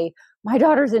say, my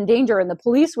daughter's in danger, and the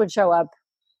police would show up,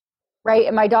 right?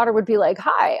 And my daughter would be like,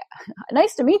 hi,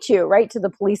 nice to meet you, right? To the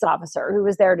police officer who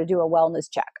was there to do a wellness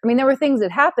check. I mean, there were things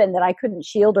that happened that I couldn't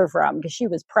shield her from because she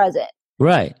was present.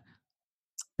 Right.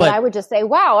 But I would just say,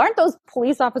 wow, aren't those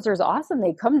police officers awesome?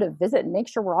 They come to visit and make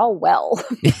sure we're all well.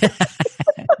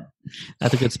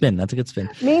 That's a good spin. That's a good spin.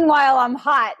 Meanwhile, I'm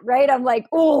hot, right? I'm like,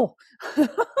 oh.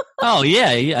 Oh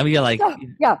yeah. I mean, you're like,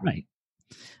 yeah. Right.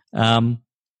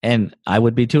 And I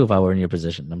would be too if I were in your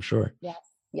position, I'm sure. Yes.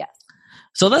 Yes.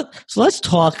 So let's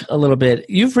talk a little bit.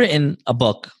 You've written a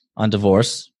book on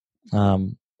divorce.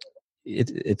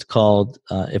 It's called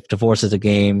If Divorce is a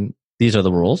Game, These Are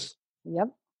the Rules. Yep.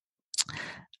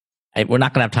 We're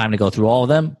not going to have time to go through all of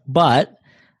them, but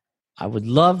I would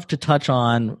love to touch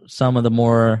on some of the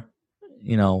more,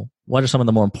 what are some of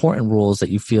the more important rules that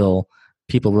you feel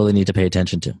people really need to pay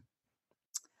attention to?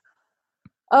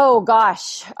 Oh,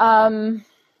 gosh.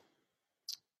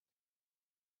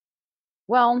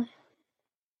 Well,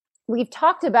 we've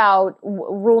talked about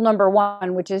rule number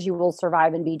 1, which is you will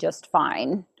survive and be just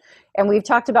fine. And we've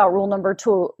talked about rule number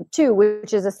two,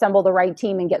 which is assemble the right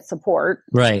team and get support.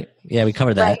 Right. Yeah, we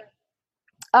covered that.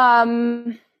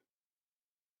 Right.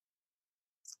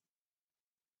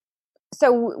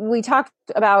 So we talked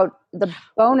about the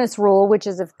bonus rule, which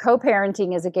is if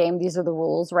co-parenting is a game, these are the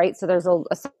rules, right? So there's a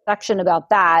section about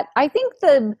that. I think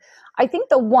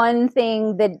the one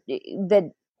thing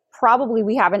that probably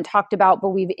we haven't talked about, but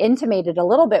we've intimated a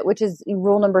little bit, which is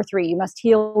rule number 3, you must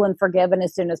heal and forgive and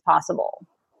as soon as possible.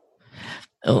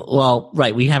 Well,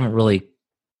 right. We haven't really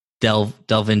delve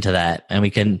into that, and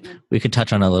we can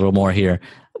touch on it a little more here.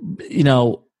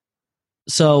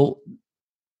 So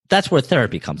that's where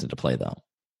therapy comes into play, though.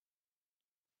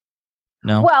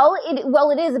 No. Well,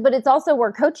 it is, but it's also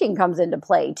where coaching comes into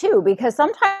play too, because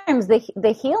sometimes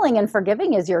the healing and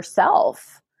forgiving is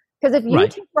yourself. Because if you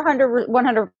take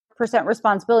 100%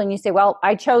 responsibility and you say, "Well,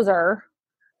 I chose her,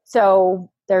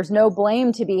 so there's no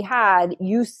blame to be had,"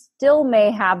 you still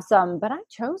may have some. But I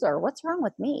chose her. What's wrong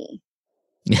with me?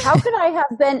 How could I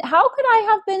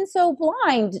have been so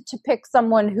blind to pick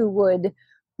someone who would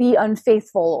be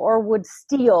unfaithful or would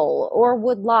steal or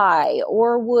would lie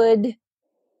or would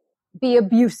be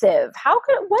abusive?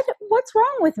 What's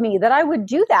wrong with me that I would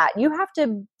do that? You have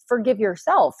to forgive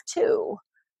yourself too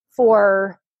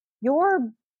for your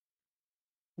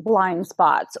blind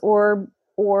spots or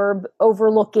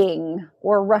overlooking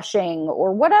or rushing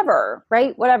or whatever,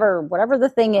 right? Whatever the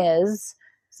thing is,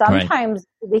 sometimes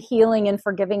the healing and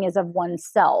forgiving is of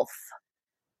oneself.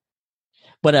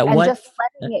 But just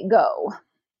letting it go.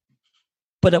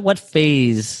 But at what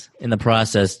phase in the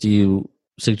process do you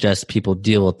suggest people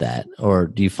deal with that? Or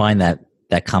do you find that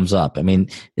comes up? I mean,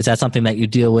 is that something that you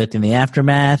deal with in the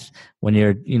aftermath when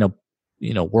you're,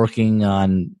 working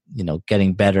on,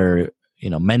 getting better,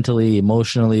 mentally,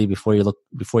 emotionally before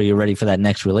you're ready for that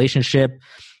next relationship?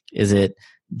 Is it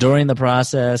during the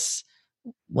process?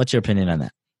 What's your opinion on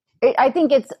that? I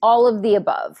think it's all of the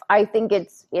above. I think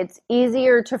it's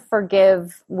easier to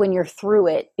forgive when you're through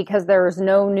it because there's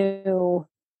no new,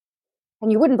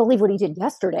 and you wouldn't believe what he did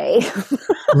yesterday.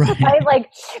 Right?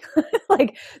 Like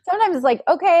sometimes it's like,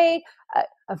 okay,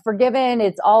 I've forgiven,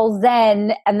 it's all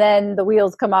zen, and then the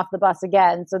wheels come off the bus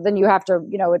again. So then you have to,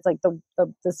 it's like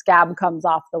the scab comes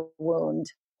off the wound.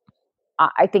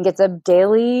 I think it's a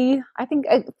daily,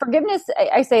 forgiveness,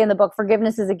 I say in the book,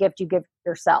 forgiveness is a gift you give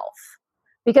yourself.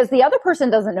 Because the other person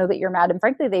doesn't know that you're mad, and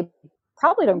frankly, they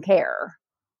probably don't care.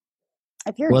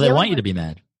 If you're they want you to be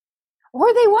mad,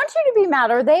 or they want you to be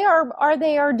mad, or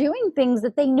they are doing things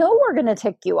that they know are going to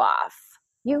tick you off.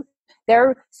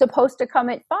 They're supposed to come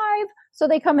at 5, so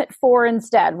they come at 4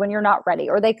 instead when you're not ready,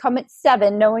 or they come at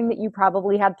 7, knowing that you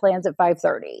probably had plans at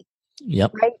 5:30.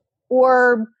 Yep. Right?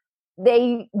 Or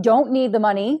they don't need the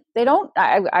money. They don't.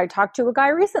 I talked to a guy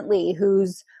recently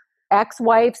whose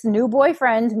ex-wife's new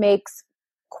boyfriend makes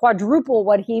quadruple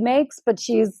what he makes, but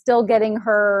she's still getting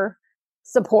her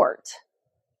support.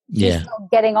 She's still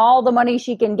getting all the money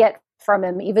she can get from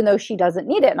him, even though she doesn't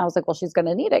need it. And I was like, well, she's going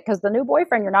to need it because the new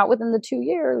boyfriend, you're not within the 2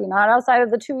 years. You're not outside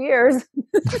of the 2 years.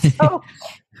 So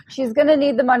she's going to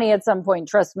need the money at some point.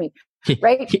 Trust me.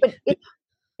 Right. But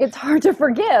it's hard to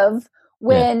forgive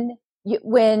when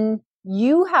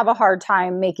you have a hard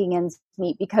time making ends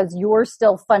meet because you're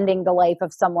still funding the life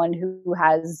of someone who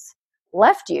has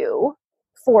left you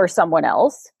for someone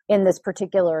else in this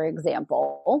particular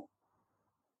example.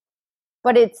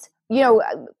 But it's,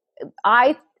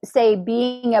 I say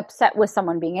being upset with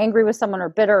someone, being angry with someone or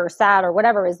bitter or sad or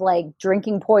whatever is like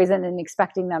drinking poison and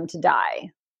expecting them to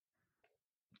die.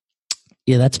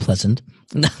 Yeah, that's pleasant.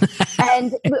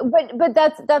 but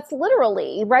that's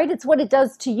literally, right? It's what it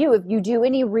does to you. If you do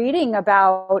any reading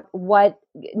about what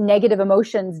negative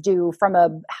emotions do from a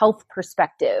health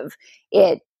perspective,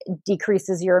 it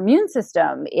decreases your immune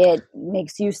system. It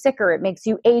makes you sicker. It makes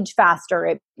you age faster.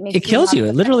 It kills you.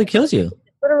 It literally kills you.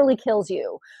 It literally kills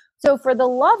you. So for the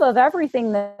love of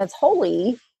everything that's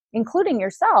holy, including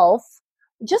yourself,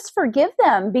 just forgive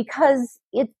them, because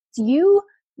it's you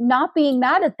not being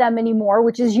mad at them anymore,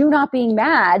 which is you not being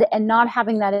mad and not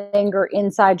having that anger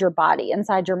inside your body,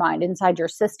 inside your mind, inside your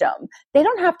system. They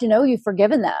don't have to know you've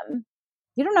forgiven them.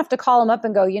 You don't have to call them up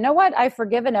and go, you know what? I've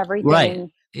forgiven everything. Right.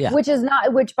 Yeah.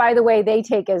 Which by the way, they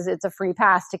take as it's a free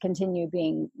pass to continue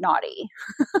being naughty.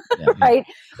 Right.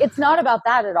 It's not about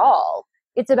that at all.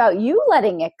 It's about you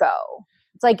letting it go.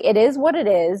 It's like, it is what it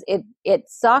is. It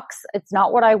sucks. It's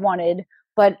not what I wanted,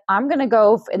 but I'm going to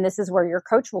go. And this is where your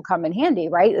coach will come in handy,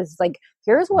 right? It's like,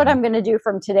 here's what I'm going to do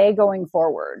from today going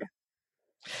forward.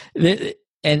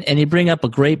 And you bring up a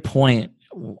great point.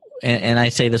 And I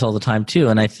say this all the time too.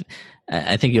 And I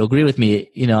think you'll agree with me.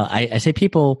 I say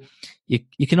people,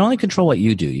 you can only control what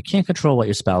you do. You can't control what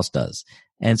your spouse does.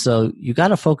 And so you got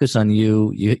to focus on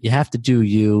you. You have to do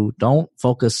you. Don't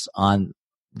focus on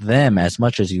them as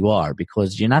much as you are,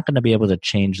 because you're not going to be able to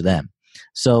change them.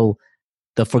 So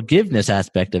the forgiveness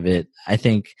aspect of it, I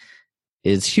think,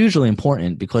 is hugely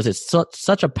important, because it's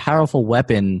such a powerful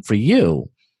weapon for you.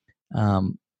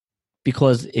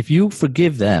 Because if you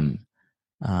forgive them,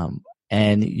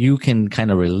 and you can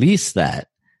kind of release that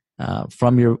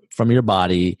from your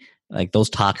body, like those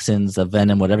toxins, the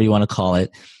venom, whatever you want to call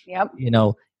it. Yep.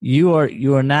 You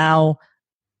are now,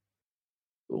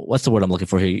 what's the word I'm looking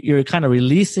for here? You're kind of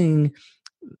releasing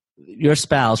your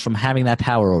spouse from having that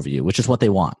power over you, which is what they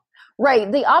want.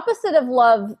 Right. The opposite of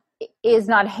love is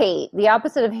not hate. The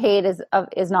opposite of hate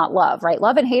is not love, right?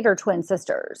 Love and hate are twin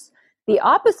sisters. The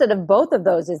opposite of both of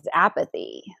those is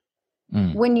apathy.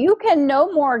 When you can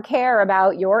no more care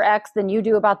about your ex than you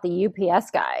do about the UPS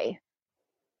guy,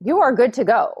 you are good to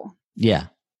go. Yeah.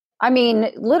 I mean,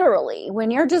 literally,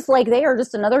 when you're just like, they are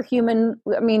just another human,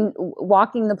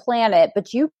 walking the planet,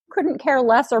 but you couldn't care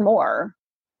less or more,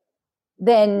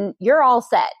 then you're all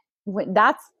set.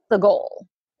 That's the goal.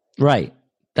 Right.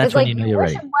 That's it's when like you know you're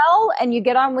ready. Well, and you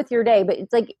get on with your day, but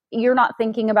it's like, you're not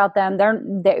thinking about them.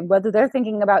 Whether they're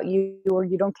thinking about you or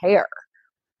you don't care.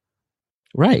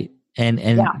 Right. And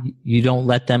you don't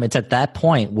let them. It's at that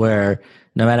point where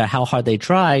no matter how hard they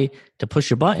try to push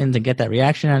your buttons and get that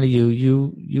reaction out of you,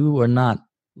 you are not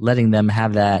letting them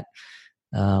have that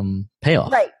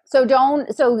payoff. Right. So go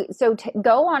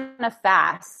on a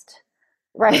fast,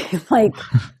 right? Like,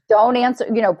 don't answer,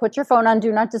 put your phone on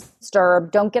do not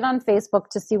disturb. Don't get on Facebook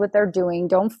to see what they're doing.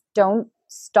 Don't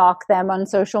stalk them on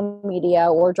social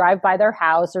media or drive by their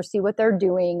house or see what they're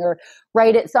doing, or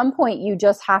right. At some point you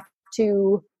just have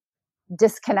to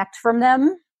disconnect from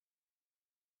them,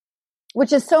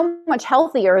 which is so much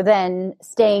healthier than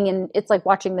staying in. It's like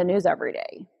watching the news every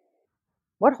day.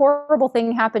 What horrible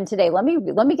thing happened today? Let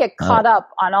me get caught up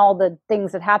on all the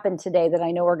things that happened today that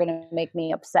I know are going to make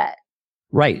me upset.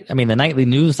 Right. I mean, the nightly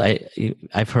news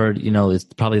I've heard, is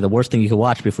probably the worst thing you can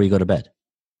watch before you go to bed.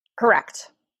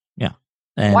 Correct. Yeah.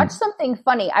 And watch something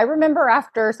funny. I remember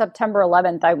after September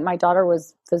 11th, my daughter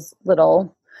was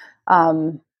little.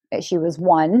 She was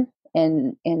 1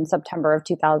 in September of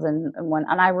 2001.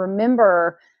 And I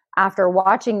remember after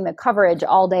watching the coverage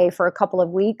all day for a couple of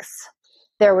weeks,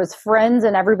 there was Friends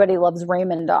and Everybody Loves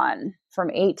Raymond on from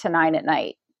 8 to 9 at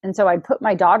night. And so I'd put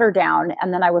my daughter down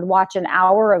and then I would watch an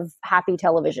hour of happy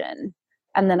television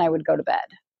and then I would go to bed.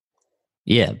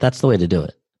 Yeah, that's the way to do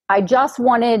it. I just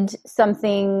wanted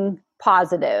something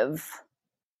positive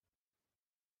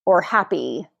or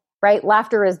happy, right?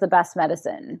 Laughter is the best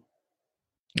medicine.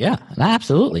 Yeah,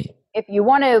 absolutely. If you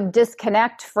want to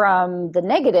disconnect from the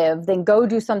negative, then go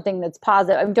do something that's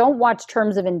positive. I mean, don't watch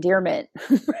Terms of Endearment,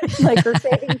 like or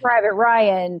Saving Private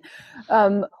Ryan.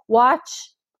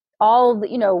 Watch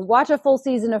watch a full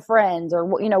season of Friends, or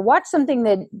watch something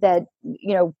that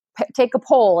take a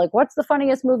poll. Like, what's the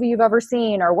funniest movie you've ever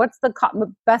seen, or what's the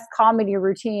best comedy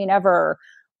routine ever,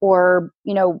 or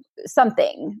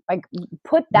something like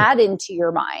put that into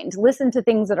your mind. Listen to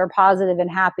things that are positive and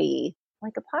happy,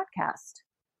 like a podcast,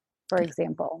 for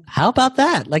example. How about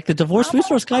that? Like the Divorce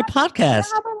Resource Guy podcast.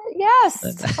 Yes.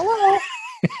 Hello.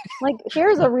 Like,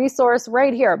 here's a resource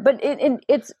right here. But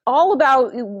it's all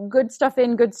about good stuff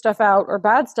in, good stuff out, or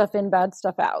bad stuff in, bad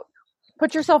stuff out.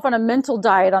 Put yourself on a mental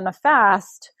diet, on a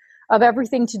fast of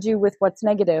everything to do with what's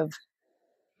negative.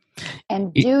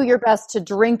 And do your best to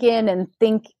drink in and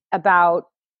think about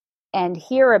and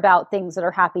hear about things that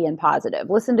are happy and positive.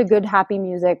 Listen to good, happy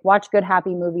music. Watch good,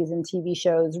 happy movies and TV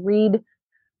shows. Read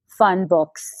fun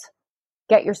books.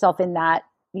 Get yourself in that.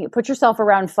 Put yourself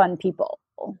around fun people.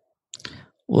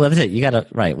 Well, that's it. You got to,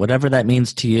 right, whatever that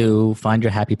means to you, find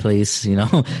your happy place, and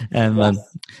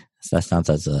Yes. That sounds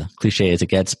as cliche as it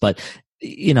gets, but,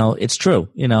 it's true,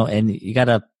 and you got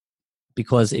to,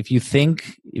 because if you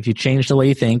change the way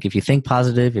you think, if you think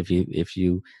positive, if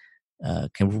you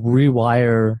can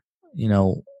rewire,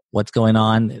 what's going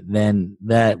on, then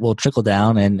that will trickle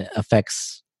down and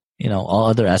affects, all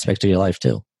other aspects of your life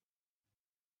too.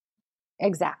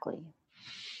 Exactly.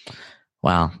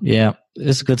 Wow. Yeah.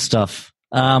 This is good stuff.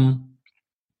 We're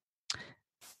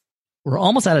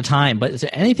almost out of time, but is there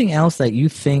anything else that you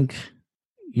think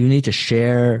you need to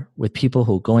share with people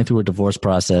who are going through a divorce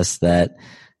process that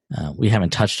we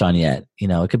haven't touched on yet?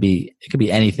 It could be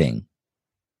anything.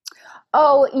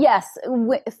 Oh, yes.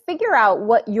 Figure out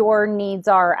what your needs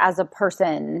are as a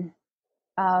person.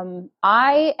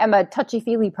 I am a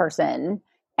touchy-feely person,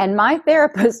 and my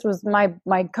therapist was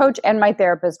my coach, and my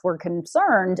therapist were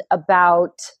concerned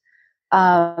about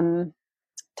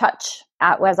touch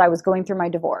as I was going through my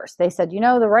divorce. They said,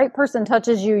 the right person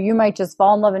touches you, you might just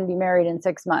fall in love and be married in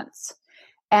 6 months.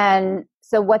 And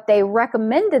so what they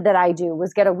recommended that I do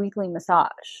was get a weekly massage.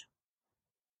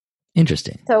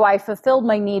 Interesting. So I fulfilled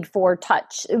my need for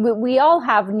touch. We all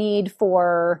have need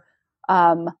for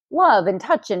love and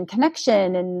touch and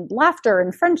connection and laughter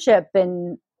and friendship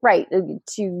and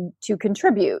to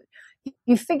contribute.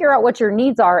 You figure out what your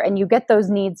needs are and you get those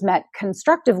needs met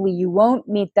constructively. You won't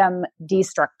meet them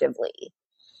destructively.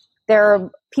 There are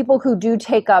people who do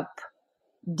take up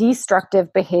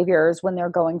destructive behaviors when they're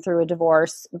going through a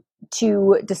divorce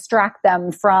to distract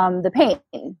them from the pain.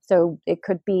 So it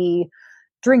could be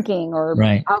drinking or,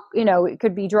 right. It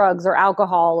could be drugs or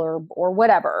alcohol or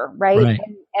whatever. Right.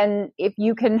 And if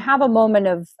you can have a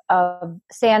moment of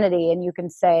sanity and you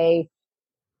can say,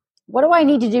 what do I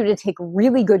need to do to take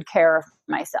really good care of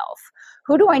myself?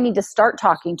 Who do I need to start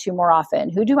talking to more often?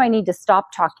 Who do I need to stop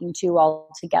talking to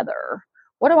altogether?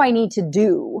 What do I need to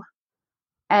do?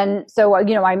 And so,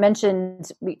 I mentioned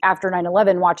after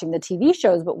 9/11 watching the TV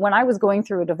shows, but when I was going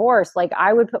through a divorce,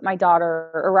 I would put my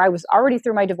daughter, or I was already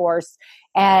through my divorce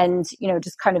and,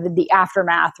 just kind of the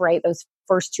aftermath, right? Those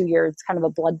first 2 years, it's kind of a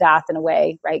bloodbath in a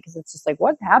way, right? Because it's just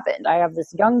what happened? I have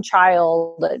this young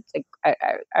child. It's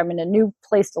I'm in a new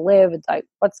place to live. It's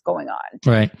what's going on?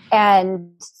 Right. And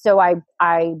so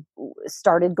I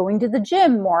started going to the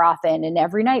gym more often. And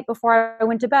every night before I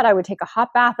went to bed, I would take a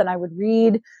hot bath and I would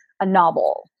read a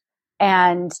novel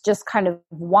and just kind of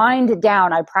wind it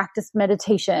down. I practiced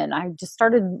meditation. I just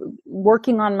started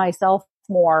working on myself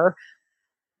more.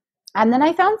 And then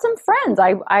I found some friends.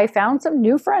 I found some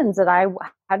new friends that I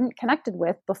hadn't connected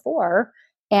with before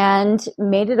and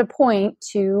made it a point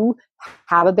to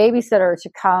have a babysitter to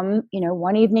come,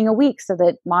 one evening a week so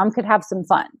that mom could have some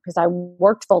fun. Because I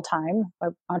worked full time, I'm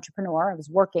an entrepreneur. I was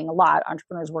working a lot.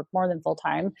 Entrepreneurs work more than full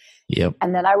time. Yep.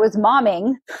 And then I was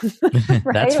momming.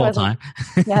 Right? That's full time.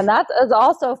 Yeah, and that is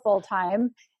also full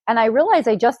time. And I realized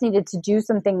I just needed to do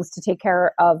some things to take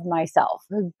care of myself.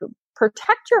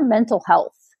 Protect your mental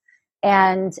health.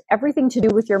 And everything to do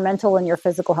with your mental and your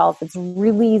physical health. It's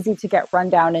really easy to get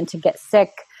run down and to get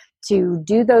sick, to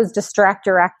do those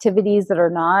distractor activities that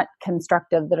are not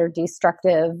constructive, that are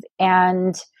destructive,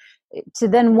 and to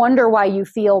then wonder why you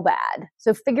feel bad.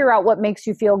 So figure out what makes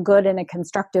you feel good in a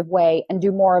constructive way and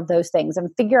do more of those things,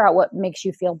 and figure out what makes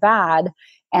you feel bad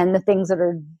and the things that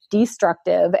are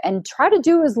destructive, and try to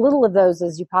do as little of those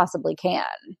as you possibly can.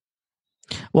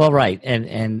 Well, right.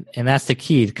 And that's the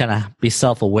key, to kind of be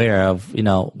self-aware of,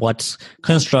 what's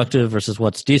constructive versus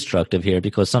what's destructive here,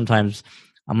 because sometimes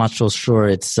I'm not so sure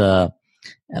it's,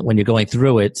 when you're going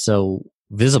through it, so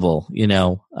visible,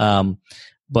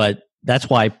 but that's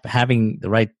why having the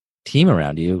right team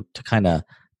around you to kind of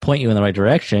point you in the right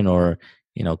direction or,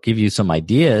 give you some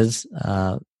ideas,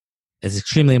 is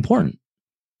extremely important.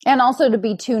 And also to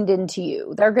be tuned into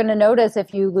you. They're going to notice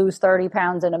if you lose 30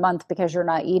 pounds in a month because you're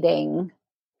not eating.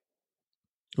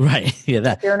 Right.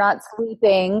 Yeah. You're not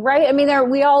sleeping. Right. I mean,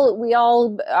 we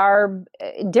all are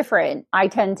different. I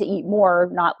tend to eat more,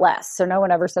 not less. So no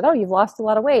one ever said, "Oh, you've lost a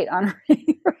lot of weight,"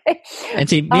 Honoree. Right. And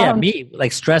see, me,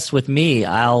 like stress with me,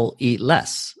 I'll eat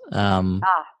less. Yeah.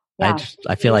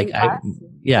 I feel like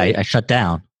I shut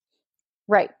down.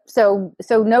 Right. So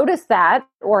notice that,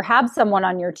 or have someone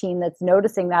on your team that's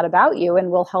noticing that about you and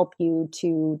will help you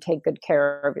to take good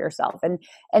care of yourself.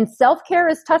 And self-care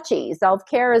is touchy.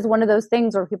 Self-care is one of those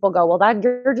things where people go, well, that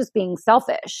you're just being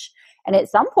selfish. And at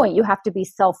some point you have to be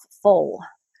self-full.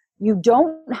 You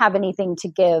don't have anything to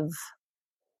give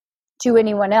to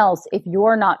anyone else if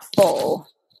you're not full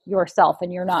yourself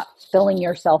and you're not filling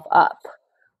yourself up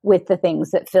with the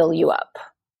things that fill you up.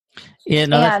 Yeah,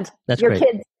 no, and that's your great.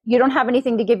 Kids, you don't have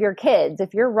anything to give your kids.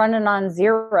 If you're running on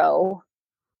zero,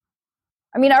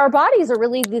 I mean, our bodies are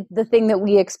really the thing that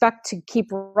we expect to keep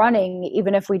running,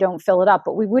 even if we don't fill it up.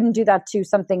 But we wouldn't do that to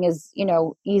something as,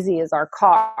 easy as our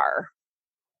car.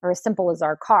 or as simple as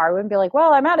our car. I wouldn't be like,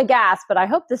 well, I'm out of gas, but I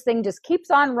hope this thing just keeps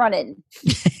on running.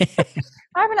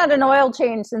 I haven't had an oil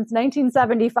change since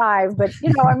 1975, but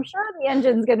I'm sure the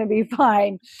engine's going to be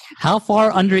fine. How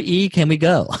far under E can we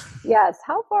go? Yes.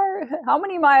 How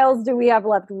many miles do we have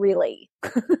left really?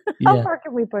 How far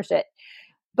can we push it?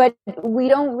 But we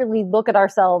don't really look at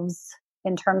ourselves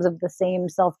in terms of the same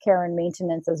self-care and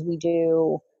maintenance as we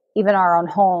do even our own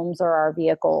homes or our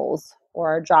vehicles or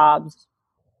our jobs.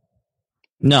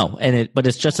 No, but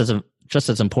it's just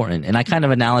as important. And I kind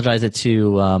of analogize it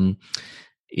to, I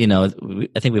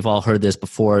think we've all heard this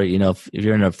before. If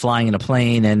you're flying in a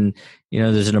plane and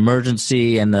there's an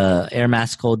emergency and the air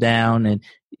mask go down, and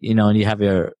and you have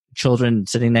your children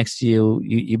sitting next to you,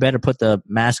 you better put the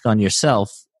mask on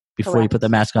yourself before Correct. you put the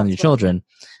mask on your children,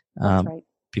 That's right.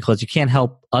 because you can't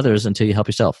help others until you help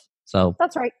yourself. So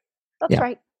that's right. That's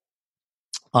right.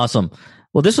 Awesome.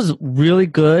 Well, this was really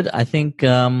good. I think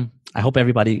I hope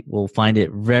everybody will find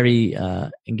it very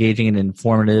engaging and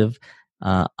informative.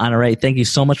 Honoree, thank you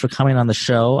so much for coming on the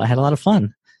show. I had a lot of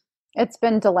fun. It's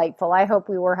been delightful. I hope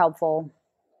we were helpful.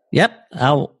 Yep.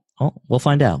 We'll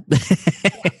find out.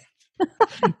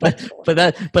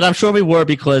 but I'm sure we were,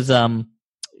 because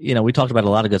we talked about a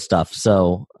lot of good stuff.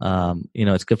 So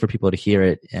it's good for people to hear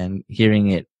it, and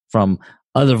hearing it from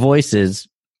other voices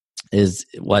is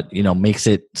what makes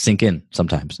it sink in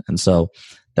sometimes. And so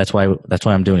that's why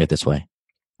I'm doing it this way.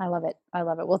 I love it.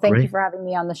 Well, thank you for having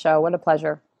me on the show. What a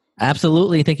pleasure.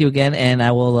 Absolutely. Thank you again. And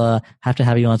I will have to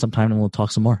have you on sometime, and we'll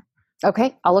talk some more.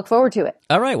 Okay. I'll look forward to it.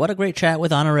 All right. What a great chat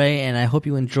with Honoree, and I hope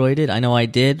you enjoyed it. I know I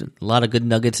did. A lot of good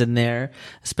nuggets in there,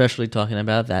 especially talking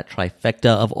about that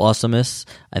trifecta of awesomeness.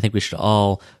 I think we should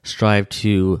all strive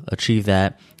to achieve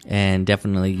that, and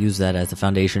definitely use that as the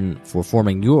foundation for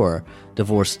forming your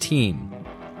divorce team.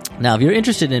 Now, if you're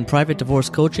interested in private divorce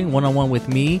coaching one-on-one with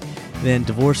me, then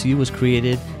Divorce U was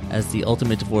created as the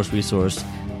ultimate divorce resource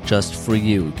just for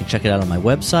you. You can check it out on my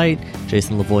website,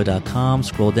 jasonlavoie.com.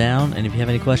 Scroll down, and if you have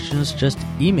any questions, just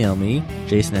email me,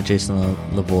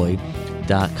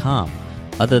 jason@jasonlavoie.com.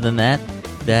 Other than that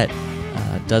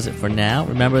does it for now.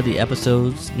 Remember, new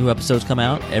episodes come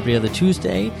out every other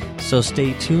Tuesday, so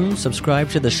stay tuned. Subscribe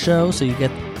to the show so you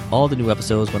get all the new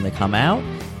episodes when they come out,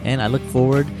 and I look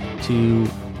forward to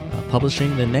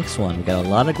publishing the next one. We got a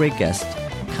lot of great guests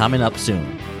coming up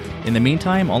soon. In the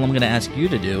meantime, all I'm going to ask you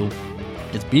to do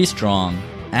is be strong,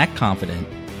 act confident,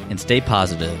 and stay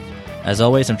positive. As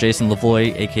always, I'm Jason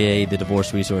Lavoie, aka the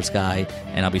Divorce Resource Guy,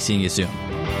 and I'll be seeing you soon.